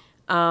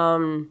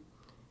 Some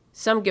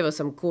give us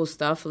some cool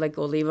stuff, like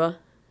Oliva.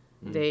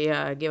 They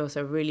give us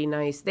a really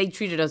nice... They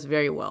treated us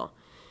very well.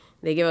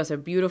 They give us a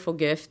beautiful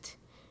gift.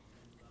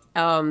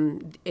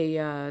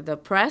 The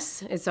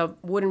press, it's a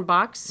wooden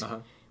box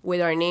with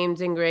our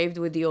names engraved,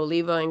 with the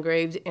Oliva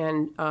engraved,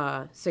 and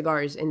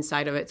cigars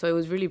inside of it. So it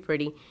was really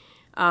pretty.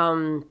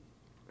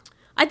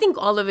 I think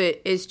all of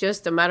it is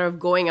just a matter of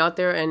going out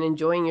there and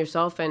enjoying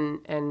yourself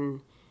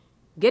and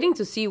getting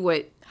to see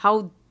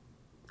how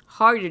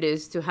hard it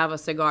is to have a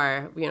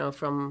cigar,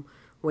 from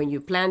when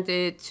you plant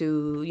it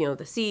to,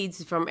 the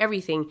seeds, from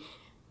everything.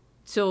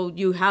 So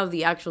you have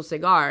the actual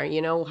cigar,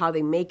 how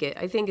they make it.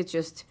 I think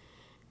it's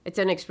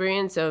an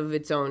experience of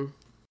its own.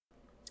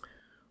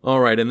 All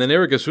right. And then,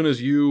 Eric, as soon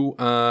as you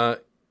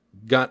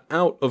got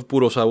out of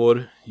Puro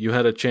Sabor, you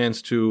had a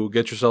chance to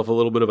get yourself a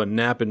little bit of a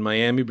nap in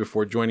Miami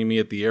before joining me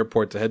at the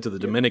airport to head to the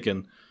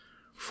Dominican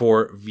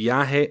for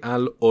Viaje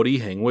al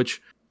Origen,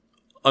 which,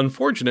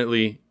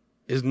 unfortunately,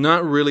 is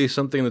not really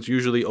something that's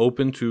usually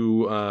open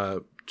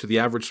to the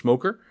average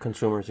smoker.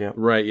 Consumers, yeah.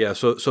 Right, yeah.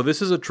 So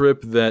this is a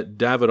trip that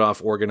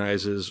Davidoff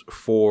organizes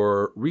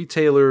for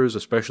retailers,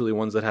 especially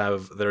ones that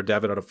are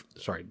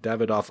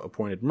Davidoff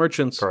appointed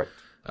merchants. Correct.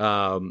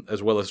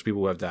 As well as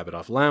people who have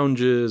Davidoff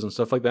lounges and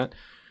stuff like that.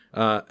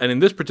 And in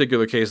this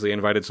particular case, they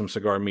invited some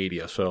cigar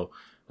media. So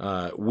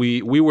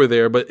we were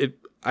there, but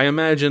I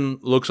imagine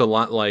looks a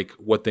lot like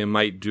what they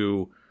might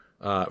do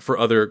for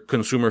other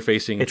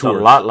consumer-facing tours. It's a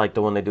lot like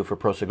the one they do for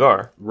Pro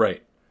Cigar.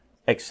 Right.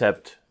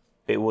 Except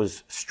it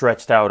was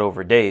stretched out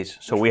over days,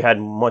 so we had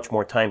much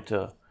more time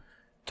to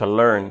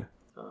learn.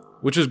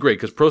 Which is great,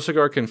 because Pro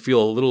Cigar can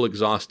feel a little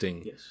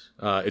exhausting. Yes.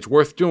 It's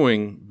worth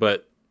doing,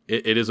 but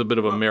it is a bit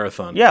of a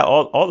marathon. Yeah,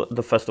 all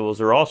the festivals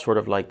are all sort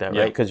of like that,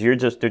 right? Because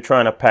they're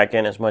trying to pack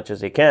in as much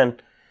as they can.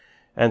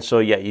 And so,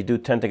 yeah, you do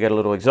tend to get a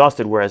little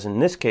exhausted, whereas in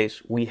this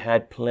case, we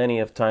had plenty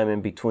of time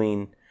in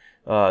between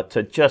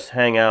to just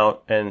hang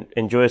out and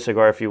enjoy a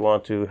cigar if you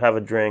want to, have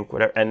a drink,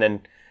 whatever, and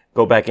then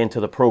go back into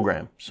the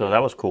program. So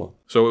that was cool.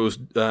 So it was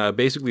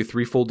basically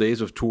 3 full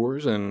days of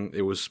tours, and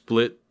it was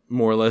split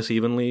more or less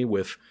evenly,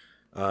 with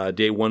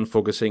day 1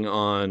 focusing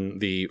on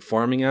the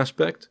farming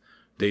aspect,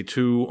 day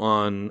 2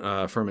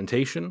 on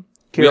fermentation.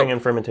 Curing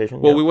and fermentation.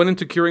 Well, we went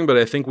into curing, but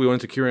I think we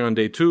went into curing on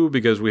day 2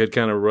 because we had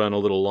kind of run a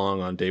little long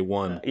on day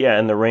 1. Yeah,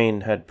 and the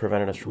rain had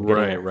prevented us from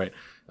getting there. Right.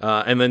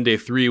 And then day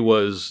 3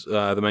 was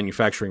the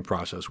manufacturing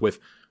process, with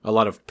a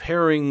lot of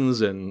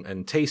pairings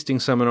and tasting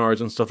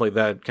seminars and stuff like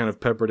that kind of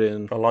peppered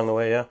in. Along the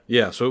way, yeah.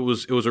 Yeah, so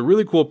it was a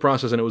really cool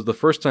process, and it was the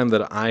first time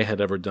that I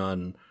had ever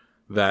done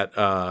that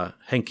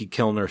Henke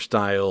Kellner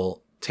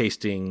style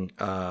tasting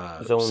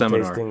Zone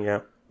seminar, tasting,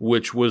 yeah.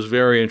 which was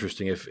very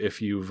interesting.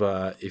 If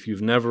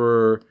you've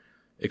never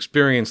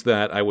experienced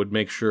that, I would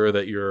make sure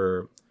that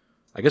you're,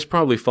 I guess,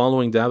 probably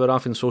following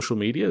Davidoff in social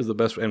media is the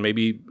best, and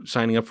maybe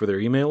signing up for their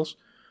emails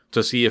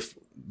to see if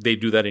they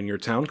do that in your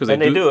town, because they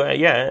do.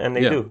 And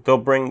they do.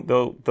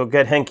 They'll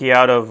get Henke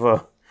out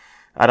of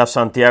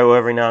Santiago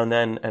every now and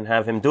then and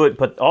have him do it.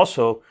 But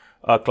also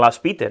Klaus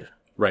Peter,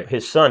 right,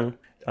 his son,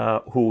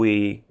 who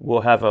we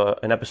will have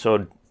an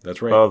episode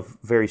of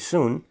very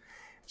soon.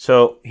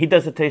 So he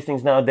does the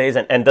tastings nowadays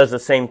and does the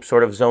same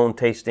sort of zone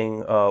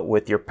tasting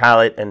with your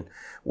palate and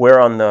where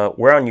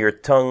on your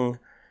tongue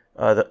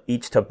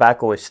each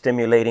tobacco is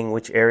stimulating,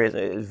 which areas.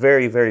 It's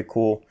very, very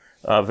cool.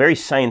 Very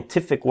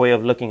scientific way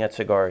of looking at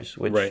cigars,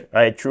 which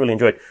I truly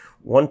enjoyed.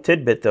 One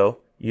tidbit, though,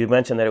 you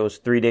mentioned that it was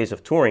 3 days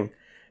of touring.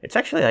 It's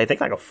actually, I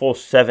think, like a full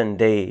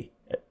 7-day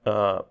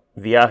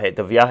viaje,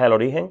 the Viaje al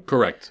Origen.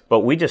 Correct. But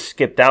we just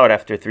skipped out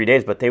after 3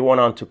 days. But they went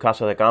on to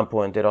Casa de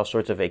Campo and did all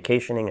sorts of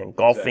vacationing and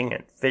golfing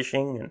and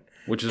fishing and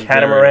Which is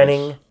catamaraning.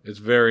 Very nice. It's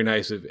very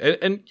nice.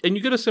 And you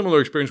get a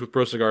similar experience with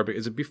Pro Cigar.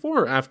 Is it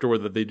before or afterward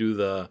that they do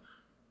the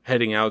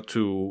heading out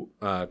to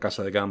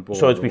Casa de Campo?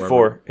 So it's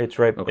before. It's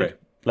right. Okay. It's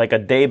like a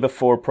day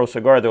before Pro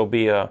Cigar, there'll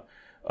be a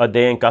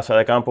day in Casa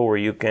de Campo where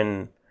you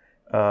can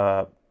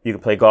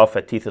play golf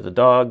at Teeth of the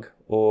Dog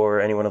or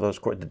any one of those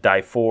the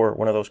Die 4,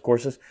 one of those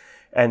courses.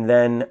 And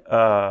then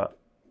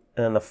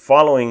the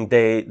following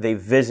day, they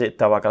visit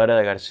Tabacalera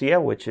de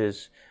Garcia, which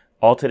is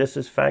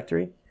Altadis's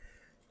factory,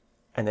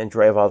 and then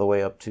drive all the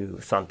way up to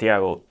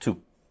Santiago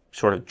to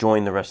sort of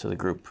join the rest of the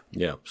group.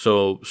 Yeah.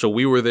 So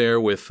we were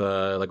there with,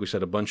 like we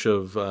said, a bunch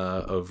of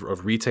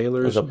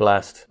retailers. It was a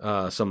blast.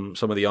 Some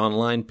of the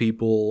online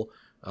people,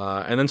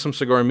 and then some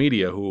cigar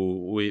media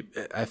who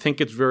I think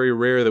it's very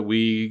rare that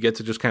we get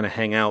to just kind of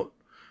hang out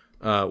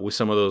with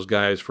some of those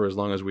guys for as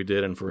long as we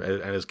did and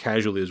as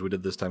casually as we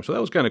did this time. So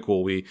that was kind of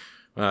cool. We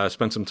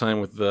spent some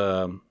time with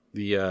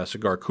the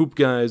Cigar Coop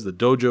guys, the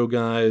Dojo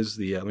guys,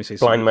 let me say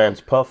Blind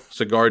Man's Puff.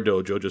 Cigar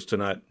Dojo, just to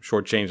not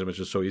shortchange them. It's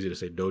just so easy to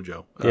say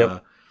Dojo.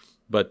 Yep.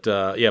 But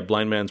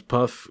Blind Man's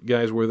Puff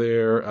guys were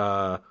there.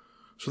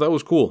 So that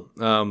was cool.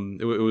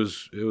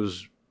 It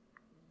was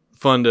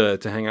fun to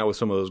hang out with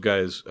some of those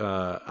guys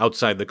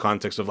outside the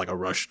context of like a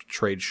rushed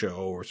trade show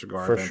or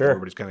cigar For event. sure.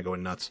 Everybody's kind of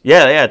going nuts.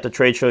 Yeah. At the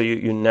trade show,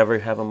 you never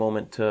have a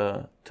moment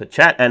to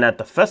chat. And at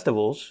the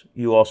festivals,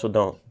 you also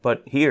don't.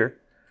 But here,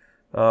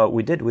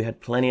 we did. We had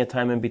plenty of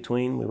time in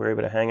between. We were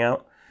able to hang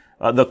out.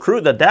 The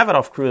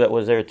Davidoff crew that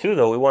was there too,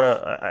 though,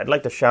 I'd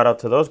like to shout out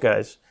to those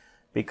guys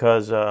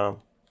because,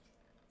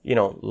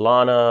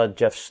 Lana,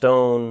 Jeff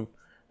Stone,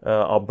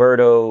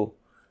 Alberto,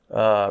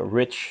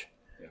 Rich,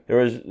 there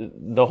was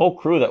the whole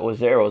crew that was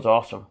there was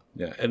awesome.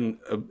 Yeah, and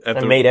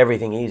made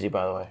everything easy,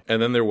 by the way.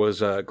 And then there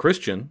was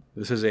Christian.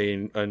 This is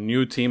a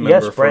new team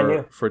member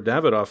for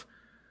Davidoff.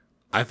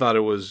 I thought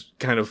it was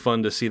kind of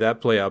fun to see that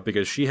play out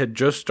because she had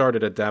just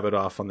started at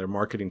Davidoff on their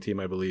marketing team,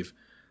 I believe,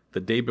 the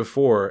day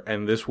before,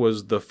 and this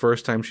was the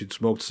first time she'd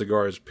smoked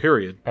cigars,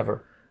 period.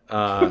 Ever.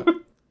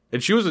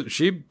 And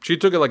she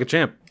took it like a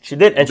champ. She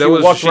did, and she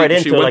walked right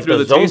into went through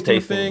the the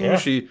tasting thing. thing.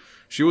 Yeah.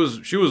 She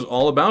was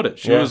all about it.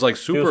 She was like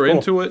super cool.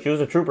 into it. She was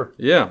a trooper.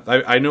 Yeah,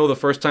 I know the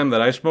first time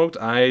that I smoked,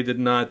 I did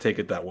not take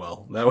it that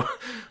well.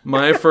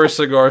 My first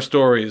cigar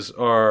stories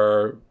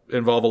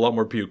involve a lot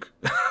more puke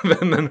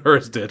than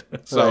hers did.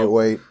 So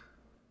wait.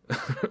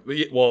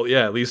 Well,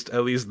 yeah, at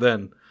least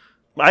then.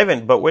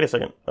 Ivan, but wait a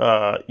second.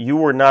 You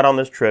were not on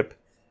this trip,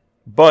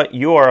 but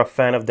you are a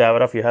fan of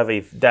Davidoff. You have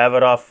a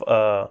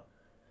Davidoff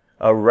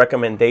a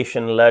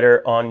recommendation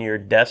letter on your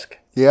desk.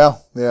 Yeah.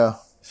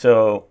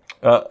 So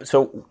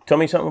tell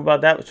me something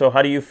about that. So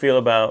how do you feel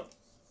about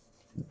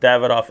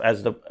Davidoff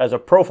as a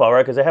profile,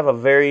 right? Because they have a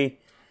very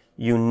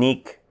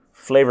unique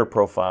flavor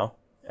profile.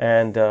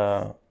 And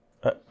are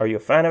you a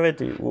fan of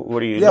it? What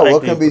do you? Yeah, like?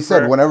 what can be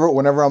said?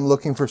 Whenever I'm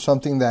looking for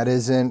something that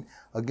isn't,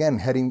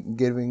 again,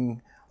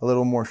 giving a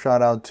little more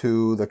shout out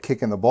to the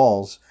kick in the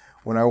balls.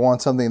 When I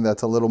want something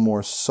that's a little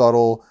more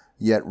subtle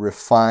yet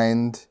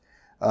refined,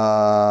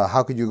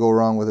 how could you go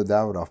wrong with a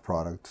Davidoff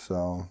product?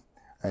 So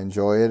I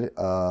enjoy it.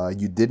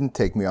 You didn't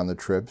take me on the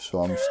trip, so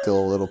I'm still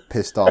a little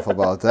pissed off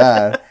about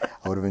that.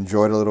 I would have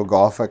enjoyed a little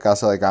golf at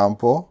Casa de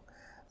Campo.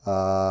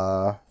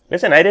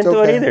 Listen, I didn't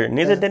do it either.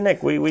 Neither did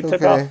Nick. We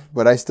took off.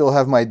 But I still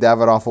have my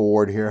Davidoff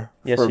award here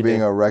Yes, for you being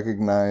do. a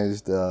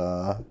recognized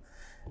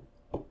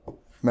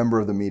member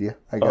of the media,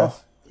 I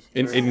guess.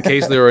 In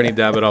case there are any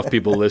Davidoff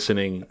people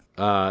listening,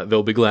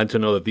 they'll be glad to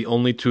know that the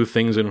only two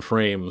things in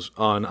frames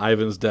on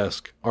Ivan's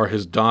desk are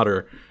his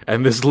daughter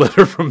and this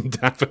letter from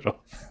Davidoff.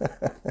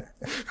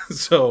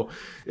 So,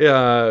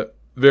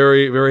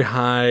 very, very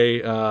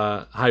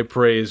high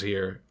praise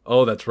here.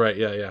 Oh, that's right.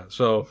 Yeah.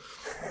 So,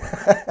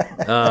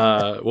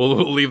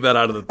 we'll leave that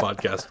out of the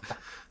podcast.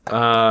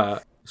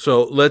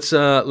 So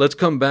let's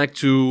come back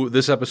to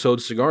this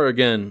episode's cigar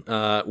again.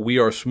 We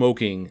are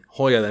smoking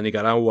Joya de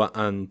Nicaragua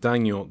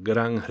Antaño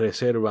Gran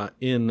Reserva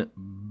in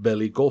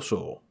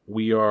Belicoso.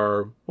 We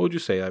are, what would you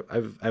say?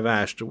 I've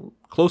ashed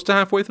close to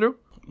halfway through.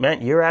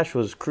 Man, your ash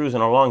was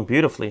cruising along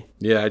beautifully.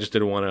 Yeah, I just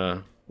didn't want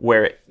to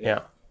Wear it.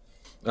 Yeah.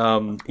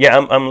 I'm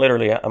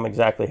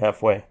exactly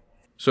halfway.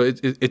 So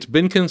it's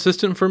been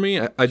consistent for me.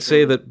 I'd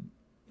say that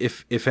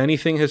if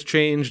anything has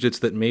changed, it's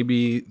that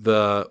maybe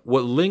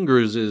what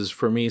lingers is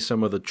for me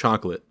some of the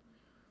chocolate,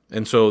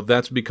 and so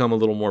that's become a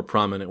little more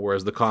prominent.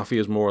 Whereas the coffee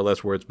is more or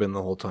less where it's been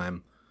the whole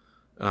time.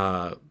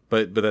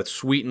 But that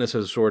sweetness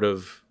has sort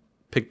of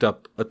picked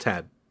up a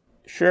tad.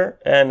 Sure,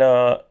 and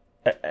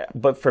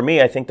but for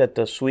me, I think that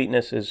the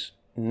sweetness is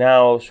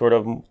now sort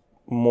of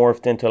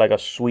morphed into like a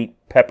sweet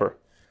pepper.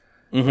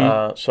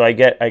 Mm-hmm. So I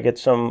get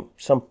some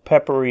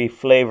peppery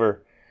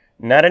flavor.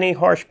 Not any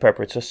harsh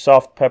pepper. It's a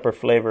soft pepper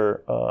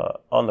flavor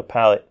on the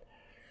palate.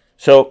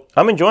 So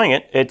I'm enjoying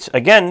it. It's,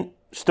 again,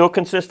 still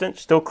consistent,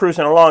 still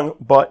cruising along,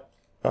 but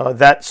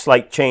that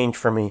slight change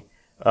for me.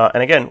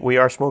 And again, we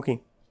are smoking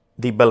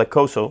Di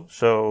Bellicoso.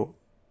 So,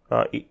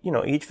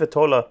 each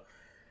Vitola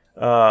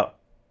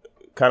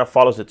kind of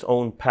follows its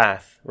own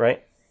path,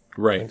 right?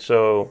 Right. And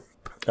so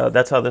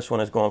that's how this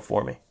one is going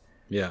for me.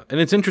 Yeah, and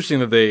it's interesting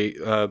that they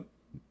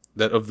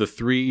that of the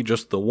three,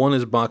 just the one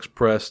is box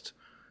pressed,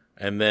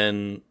 and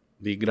then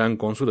the Gran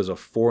Consul is a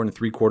 4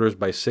 3/4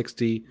 by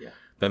 60. Yeah.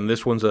 Then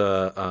this one's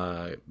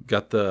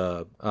got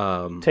the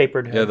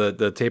tapered head. Yeah,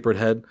 the tapered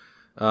head.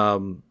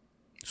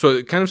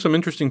 So kind of some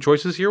interesting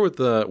choices here with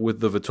the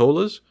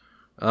Vitolas.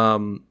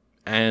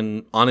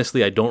 And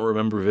honestly, I don't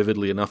remember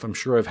vividly enough. I'm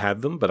sure I've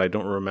had them, but I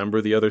don't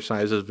remember the other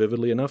sizes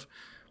vividly enough.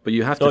 But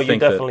you have to think you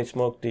definitely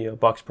smoked the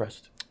box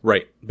pressed.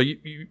 Right, but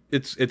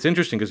it's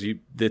interesting because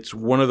it's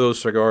one of those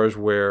cigars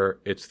where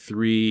it's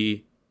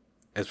three,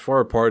 as far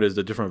apart as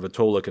the different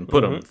Vitola can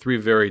put them, three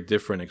very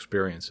different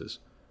experiences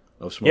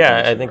of smoking.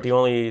 Yeah, I think the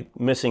only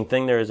missing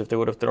thing there is if they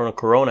would have thrown a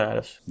Corona at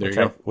us,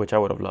 which I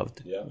would have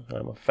loved. Yeah,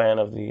 I'm a fan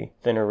of the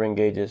thinner ring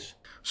gauges.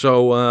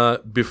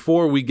 So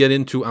before we get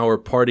into our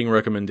parting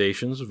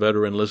recommendations,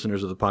 veteran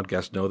listeners of the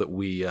podcast know that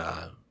we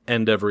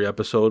end every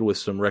episode with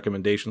some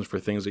recommendations for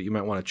things that you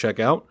might want to check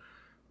out.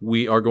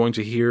 We are going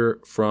to hear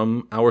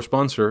from our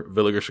sponsor,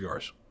 Villiger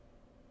Cigars.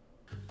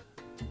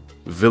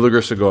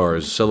 Villiger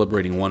Cigars,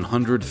 celebrating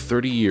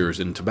 130 years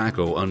in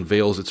tobacco,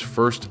 unveils its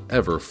first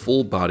ever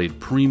full-bodied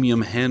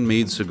premium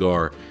handmade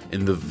cigar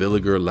in the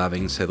Villiger La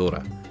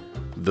Vencedora.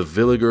 The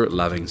Villiger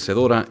La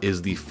Vencedora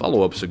is the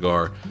follow-up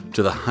cigar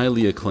to the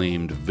highly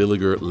acclaimed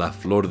Villiger La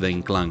Flor de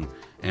Inclán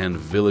and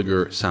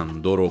Villiger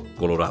Sandoro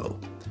Colorado.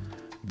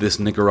 This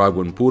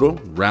Nicaraguan puro,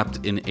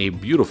 wrapped in a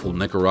beautiful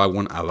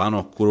Nicaraguan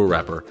Habano Oscuro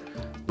wrapper,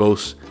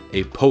 boasts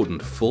a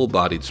potent,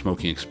 full-bodied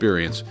smoking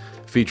experience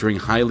featuring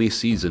highly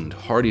seasoned,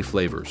 hearty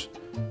flavors.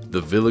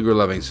 The Villiger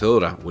La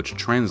Vencedora, which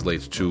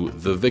translates to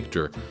the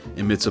Victor,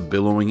 emits a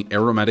billowing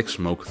aromatic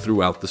smoke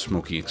throughout the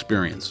smoking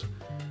experience.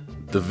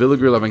 The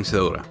Villiger La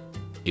Vencedora,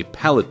 a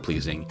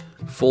palate-pleasing,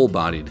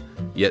 full-bodied,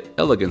 yet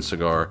elegant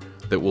cigar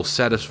that will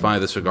satisfy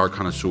the cigar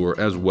connoisseur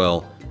as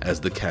well as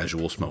the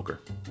casual smoker.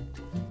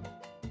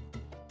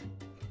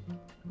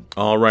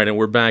 All right, and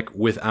we're back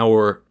with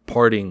our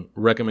parting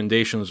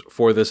recommendations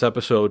for this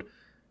episode.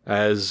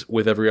 As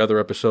with every other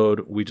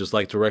episode, we just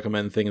like to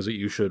recommend things that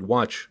you should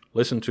watch,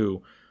 listen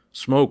to,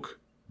 smoke,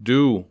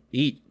 do,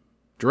 eat,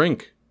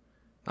 drink.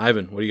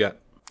 Ivan, what do you got?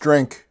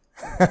 Drink.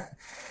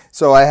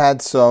 So I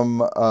had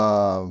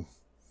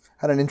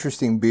had an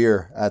interesting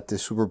beer at the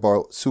Super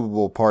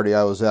Bowl party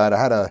I was at.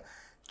 I had a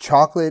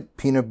chocolate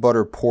peanut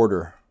butter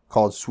porter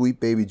called Sweet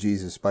Baby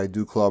Jesus by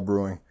Duclaw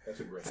Brewing.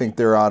 I think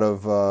they're out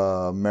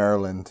of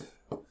Maryland.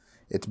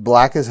 It's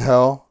black as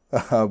hell,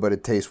 but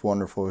it tastes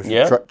wonderful.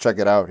 You should check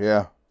it out.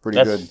 Yeah,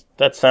 pretty good.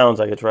 That sounds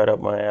like it's right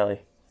up my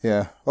alley.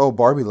 Yeah. Oh,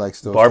 Barbie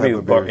likes those.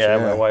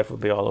 My wife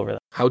would be all over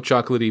that. How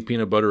chocolatey,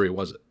 peanut buttery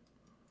was it?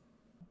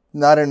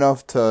 Not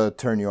enough to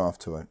turn you off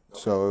to it,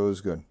 so it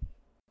was good.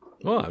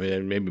 Well, I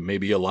mean,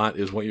 maybe a lot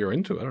is what you're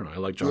into. I don't know. I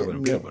like chocolate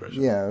and peanut butter.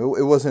 So. Yeah,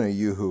 it wasn't a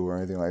Yoo-Hoo or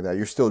anything like that.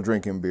 You're still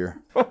drinking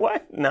beer.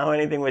 What? Now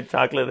anything with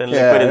chocolate and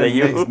liquid is a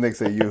Yoo-Hoo?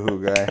 Nick's a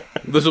Yoo-Hoo guy.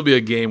 This will be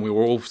a game.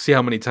 We'll see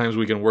how many times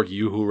we can work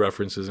Yoo-Hoo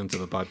references into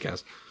the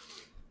podcast.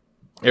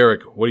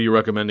 Eric, what are you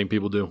recommending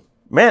people do?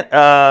 Man,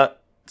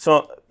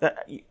 so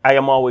I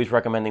am always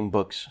recommending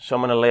books. So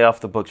I'm going to lay off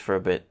the books for a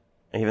bit,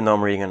 even though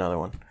I'm reading another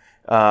one.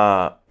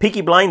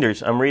 Peaky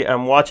Blinders.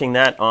 I'm watching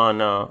that on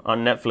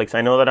Netflix. I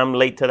know that I'm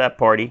late to that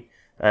party,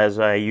 as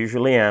I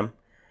usually am,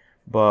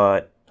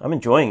 but I'm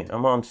enjoying it.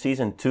 I'm on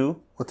season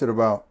 2. What's it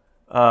about?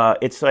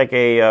 It's like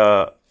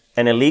an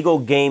illegal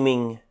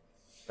gaming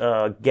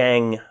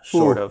gang,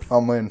 sort of.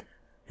 I'm in.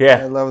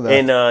 Yeah, I love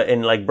that.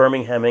 In like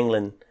Birmingham,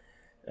 England.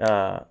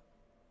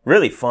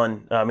 Really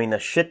fun. I mean, the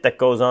shit that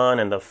goes on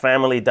and the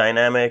family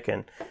dynamic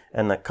and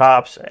the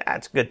cops.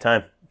 It's a good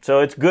time.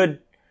 So it's good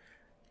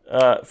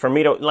for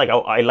me to like.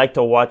 I like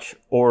to watch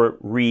or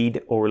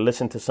read or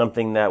listen to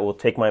something that will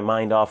take my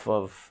mind off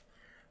of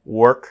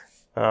work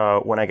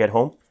when I get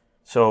home.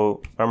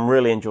 So I'm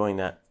really enjoying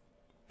that.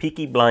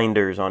 Peaky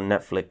Blinders on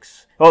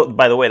Netflix. Oh,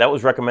 by the way, that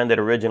was recommended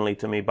originally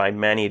to me by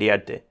Manny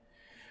Iriarte.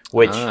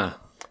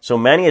 So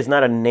Manny is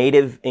not a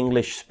native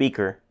English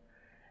speaker.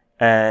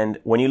 And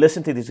when you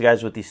listen to these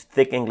guys with these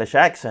thick English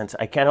accents,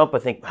 I can't help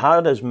but think,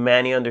 how does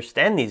Manny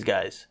understand these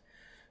guys?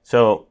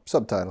 So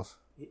subtitles.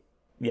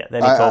 Yeah,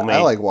 then he told me.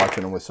 I like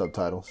watching them with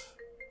subtitles.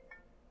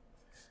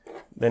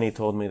 Then he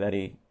told me that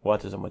he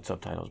watches them with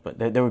subtitles, but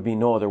there would be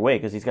no other way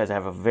because these guys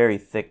have a very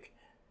thick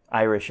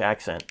Irish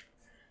accent.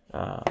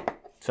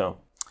 So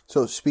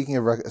speaking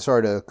of,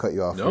 sorry to cut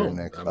you off here,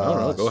 Nick.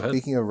 No, go ahead.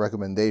 Speaking of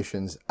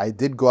recommendations, I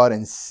did go out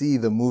and see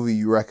the movie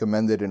you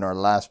recommended in our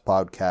last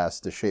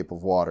podcast, The Shape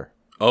of Water.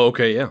 Oh,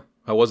 okay, yeah.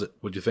 How was it?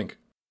 What'd you think?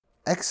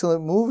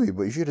 Excellent movie,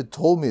 but you should have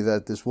told me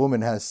that this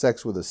woman has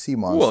sex with a sea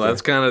monster. Well,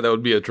 that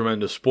would be a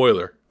tremendous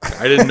spoiler.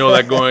 I didn't know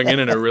that going in,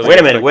 and it really. Wait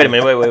a minute. No,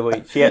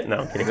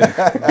 I'm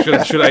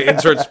kidding. Should I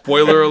insert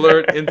spoiler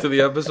alert into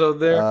the episode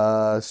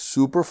there?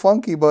 Super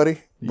funky, buddy.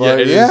 But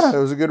it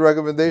was a good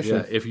recommendation.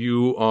 Yeah, if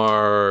you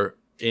are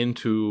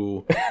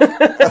into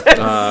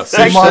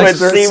sea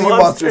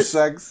monster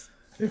sex.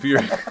 If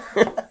you're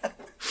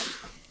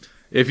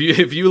If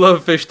you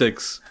love fish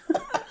sticks,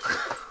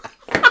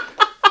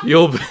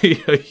 you'll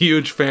be a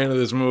huge fan of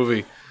this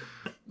movie.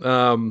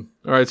 All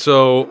right,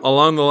 so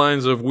along the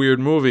lines of weird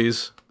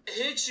movies,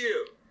 hit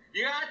you.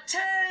 You gotta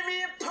tear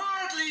me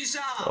apart, Lisa.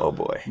 Oh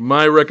boy.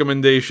 my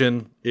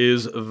recommendation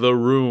is The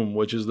Room,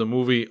 which is the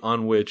movie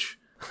on which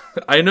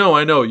I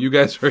know, you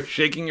guys are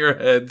shaking your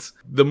heads.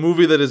 The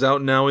movie that is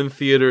out now in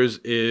theaters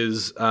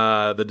is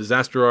the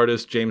disaster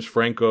artist James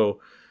Franco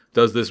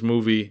does this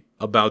movie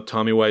about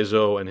Tommy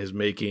Wiseau and his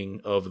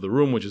making of The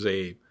Room, which is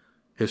a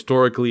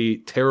historically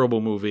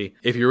terrible movie.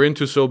 If you're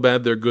into So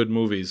Bad They're Good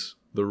movies,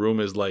 The Room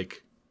is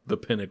like the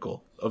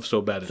pinnacle of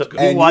So Bad It's Good.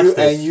 He watched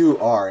this. And you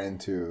are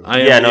into.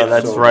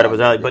 That's So right up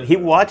his alley. Bad. But he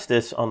watched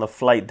this on the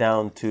flight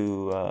down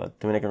to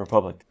Dominican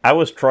Republic. I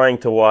was trying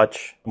to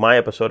watch my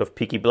episode of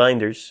Peaky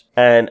Blinders,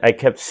 and I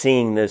kept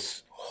seeing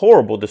this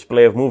horrible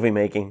display of movie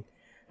making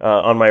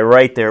on my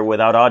right there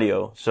without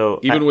audio. So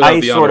Even without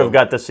I the sort audio. of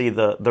got to see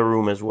the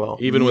Room as well.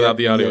 Even without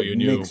the audio, you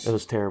knew. It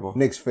was terrible.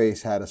 Nick's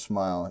face had a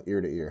smile ear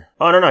to ear.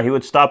 Oh, no. He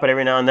would stop it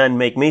every now and then,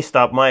 make me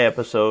stop my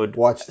episode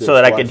Watch this, so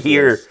that I watch could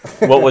hear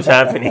this. what was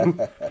happening.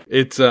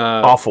 It's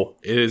Awful.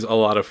 It is a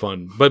lot of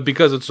fun, but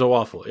because it's so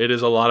awful, it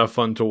is a lot of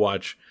fun to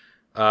watch.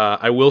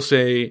 I will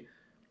say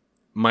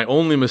my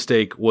only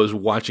mistake was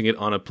watching it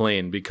on a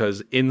plane,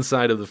 because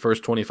inside of the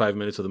first 25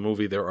 minutes of the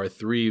movie, there are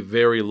 3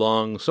 very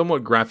long,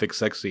 somewhat graphic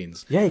sex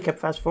scenes. Yeah, he kept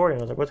fast forwarding.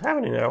 I was like, what's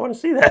happening there? I want to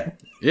see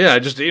that. Yeah, I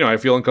just, I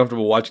feel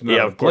uncomfortable watching that Yeah,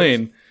 on a of course.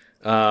 plane.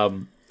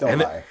 Don't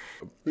lie.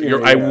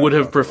 I would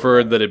have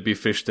preferred that it be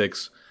fish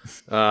sticks.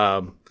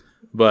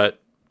 But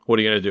what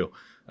are you going to do?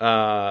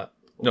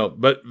 No,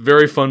 but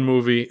very fun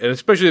movie. And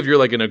especially if you're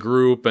like in a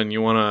group and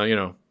you want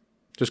to,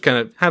 just kind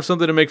of have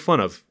something to make fun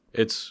of.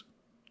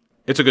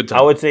 It's a good time.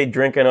 I would say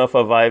drink enough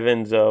of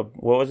Ivan's, what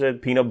was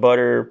it, peanut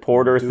butter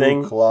porter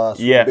thing? Claw,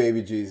 sweet Yeah.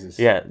 baby Jesus.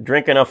 Yeah,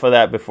 drink enough of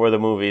that before the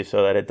movie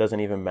so that it doesn't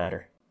even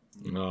matter.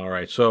 All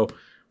right. So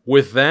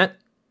with that,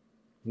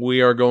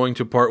 we are going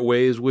to part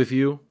ways with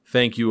you.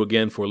 Thank you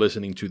again for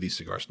listening to the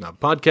Cigar Snob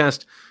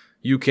podcast.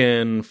 You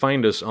can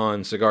find us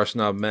on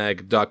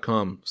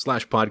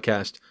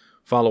cigarsnobmag.com/podcast.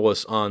 Follow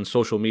us on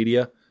social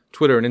media,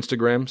 Twitter and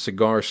Instagram,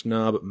 Cigar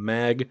Snob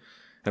Mag,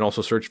 and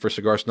also search for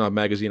Cigar Snob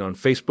Magazine on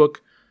Facebook.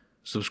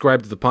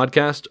 Subscribe to the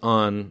podcast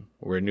on,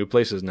 we're in new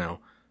places now,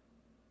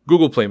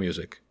 Google Play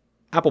Music,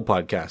 Apple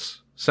Podcasts,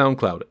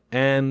 SoundCloud,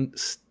 and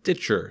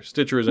Stitcher.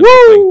 Stitcher is a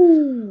new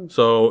thing.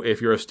 So if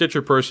you're a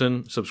Stitcher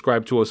person,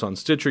 subscribe to us on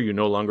Stitcher. You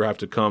no longer have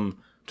to come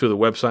to the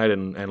website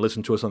and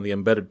listen to us on the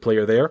embedded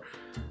player there.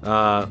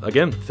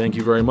 Again, thank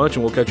you very much,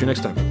 and we'll catch you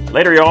next time.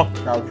 Later, y'all.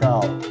 Ciao,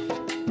 ciao.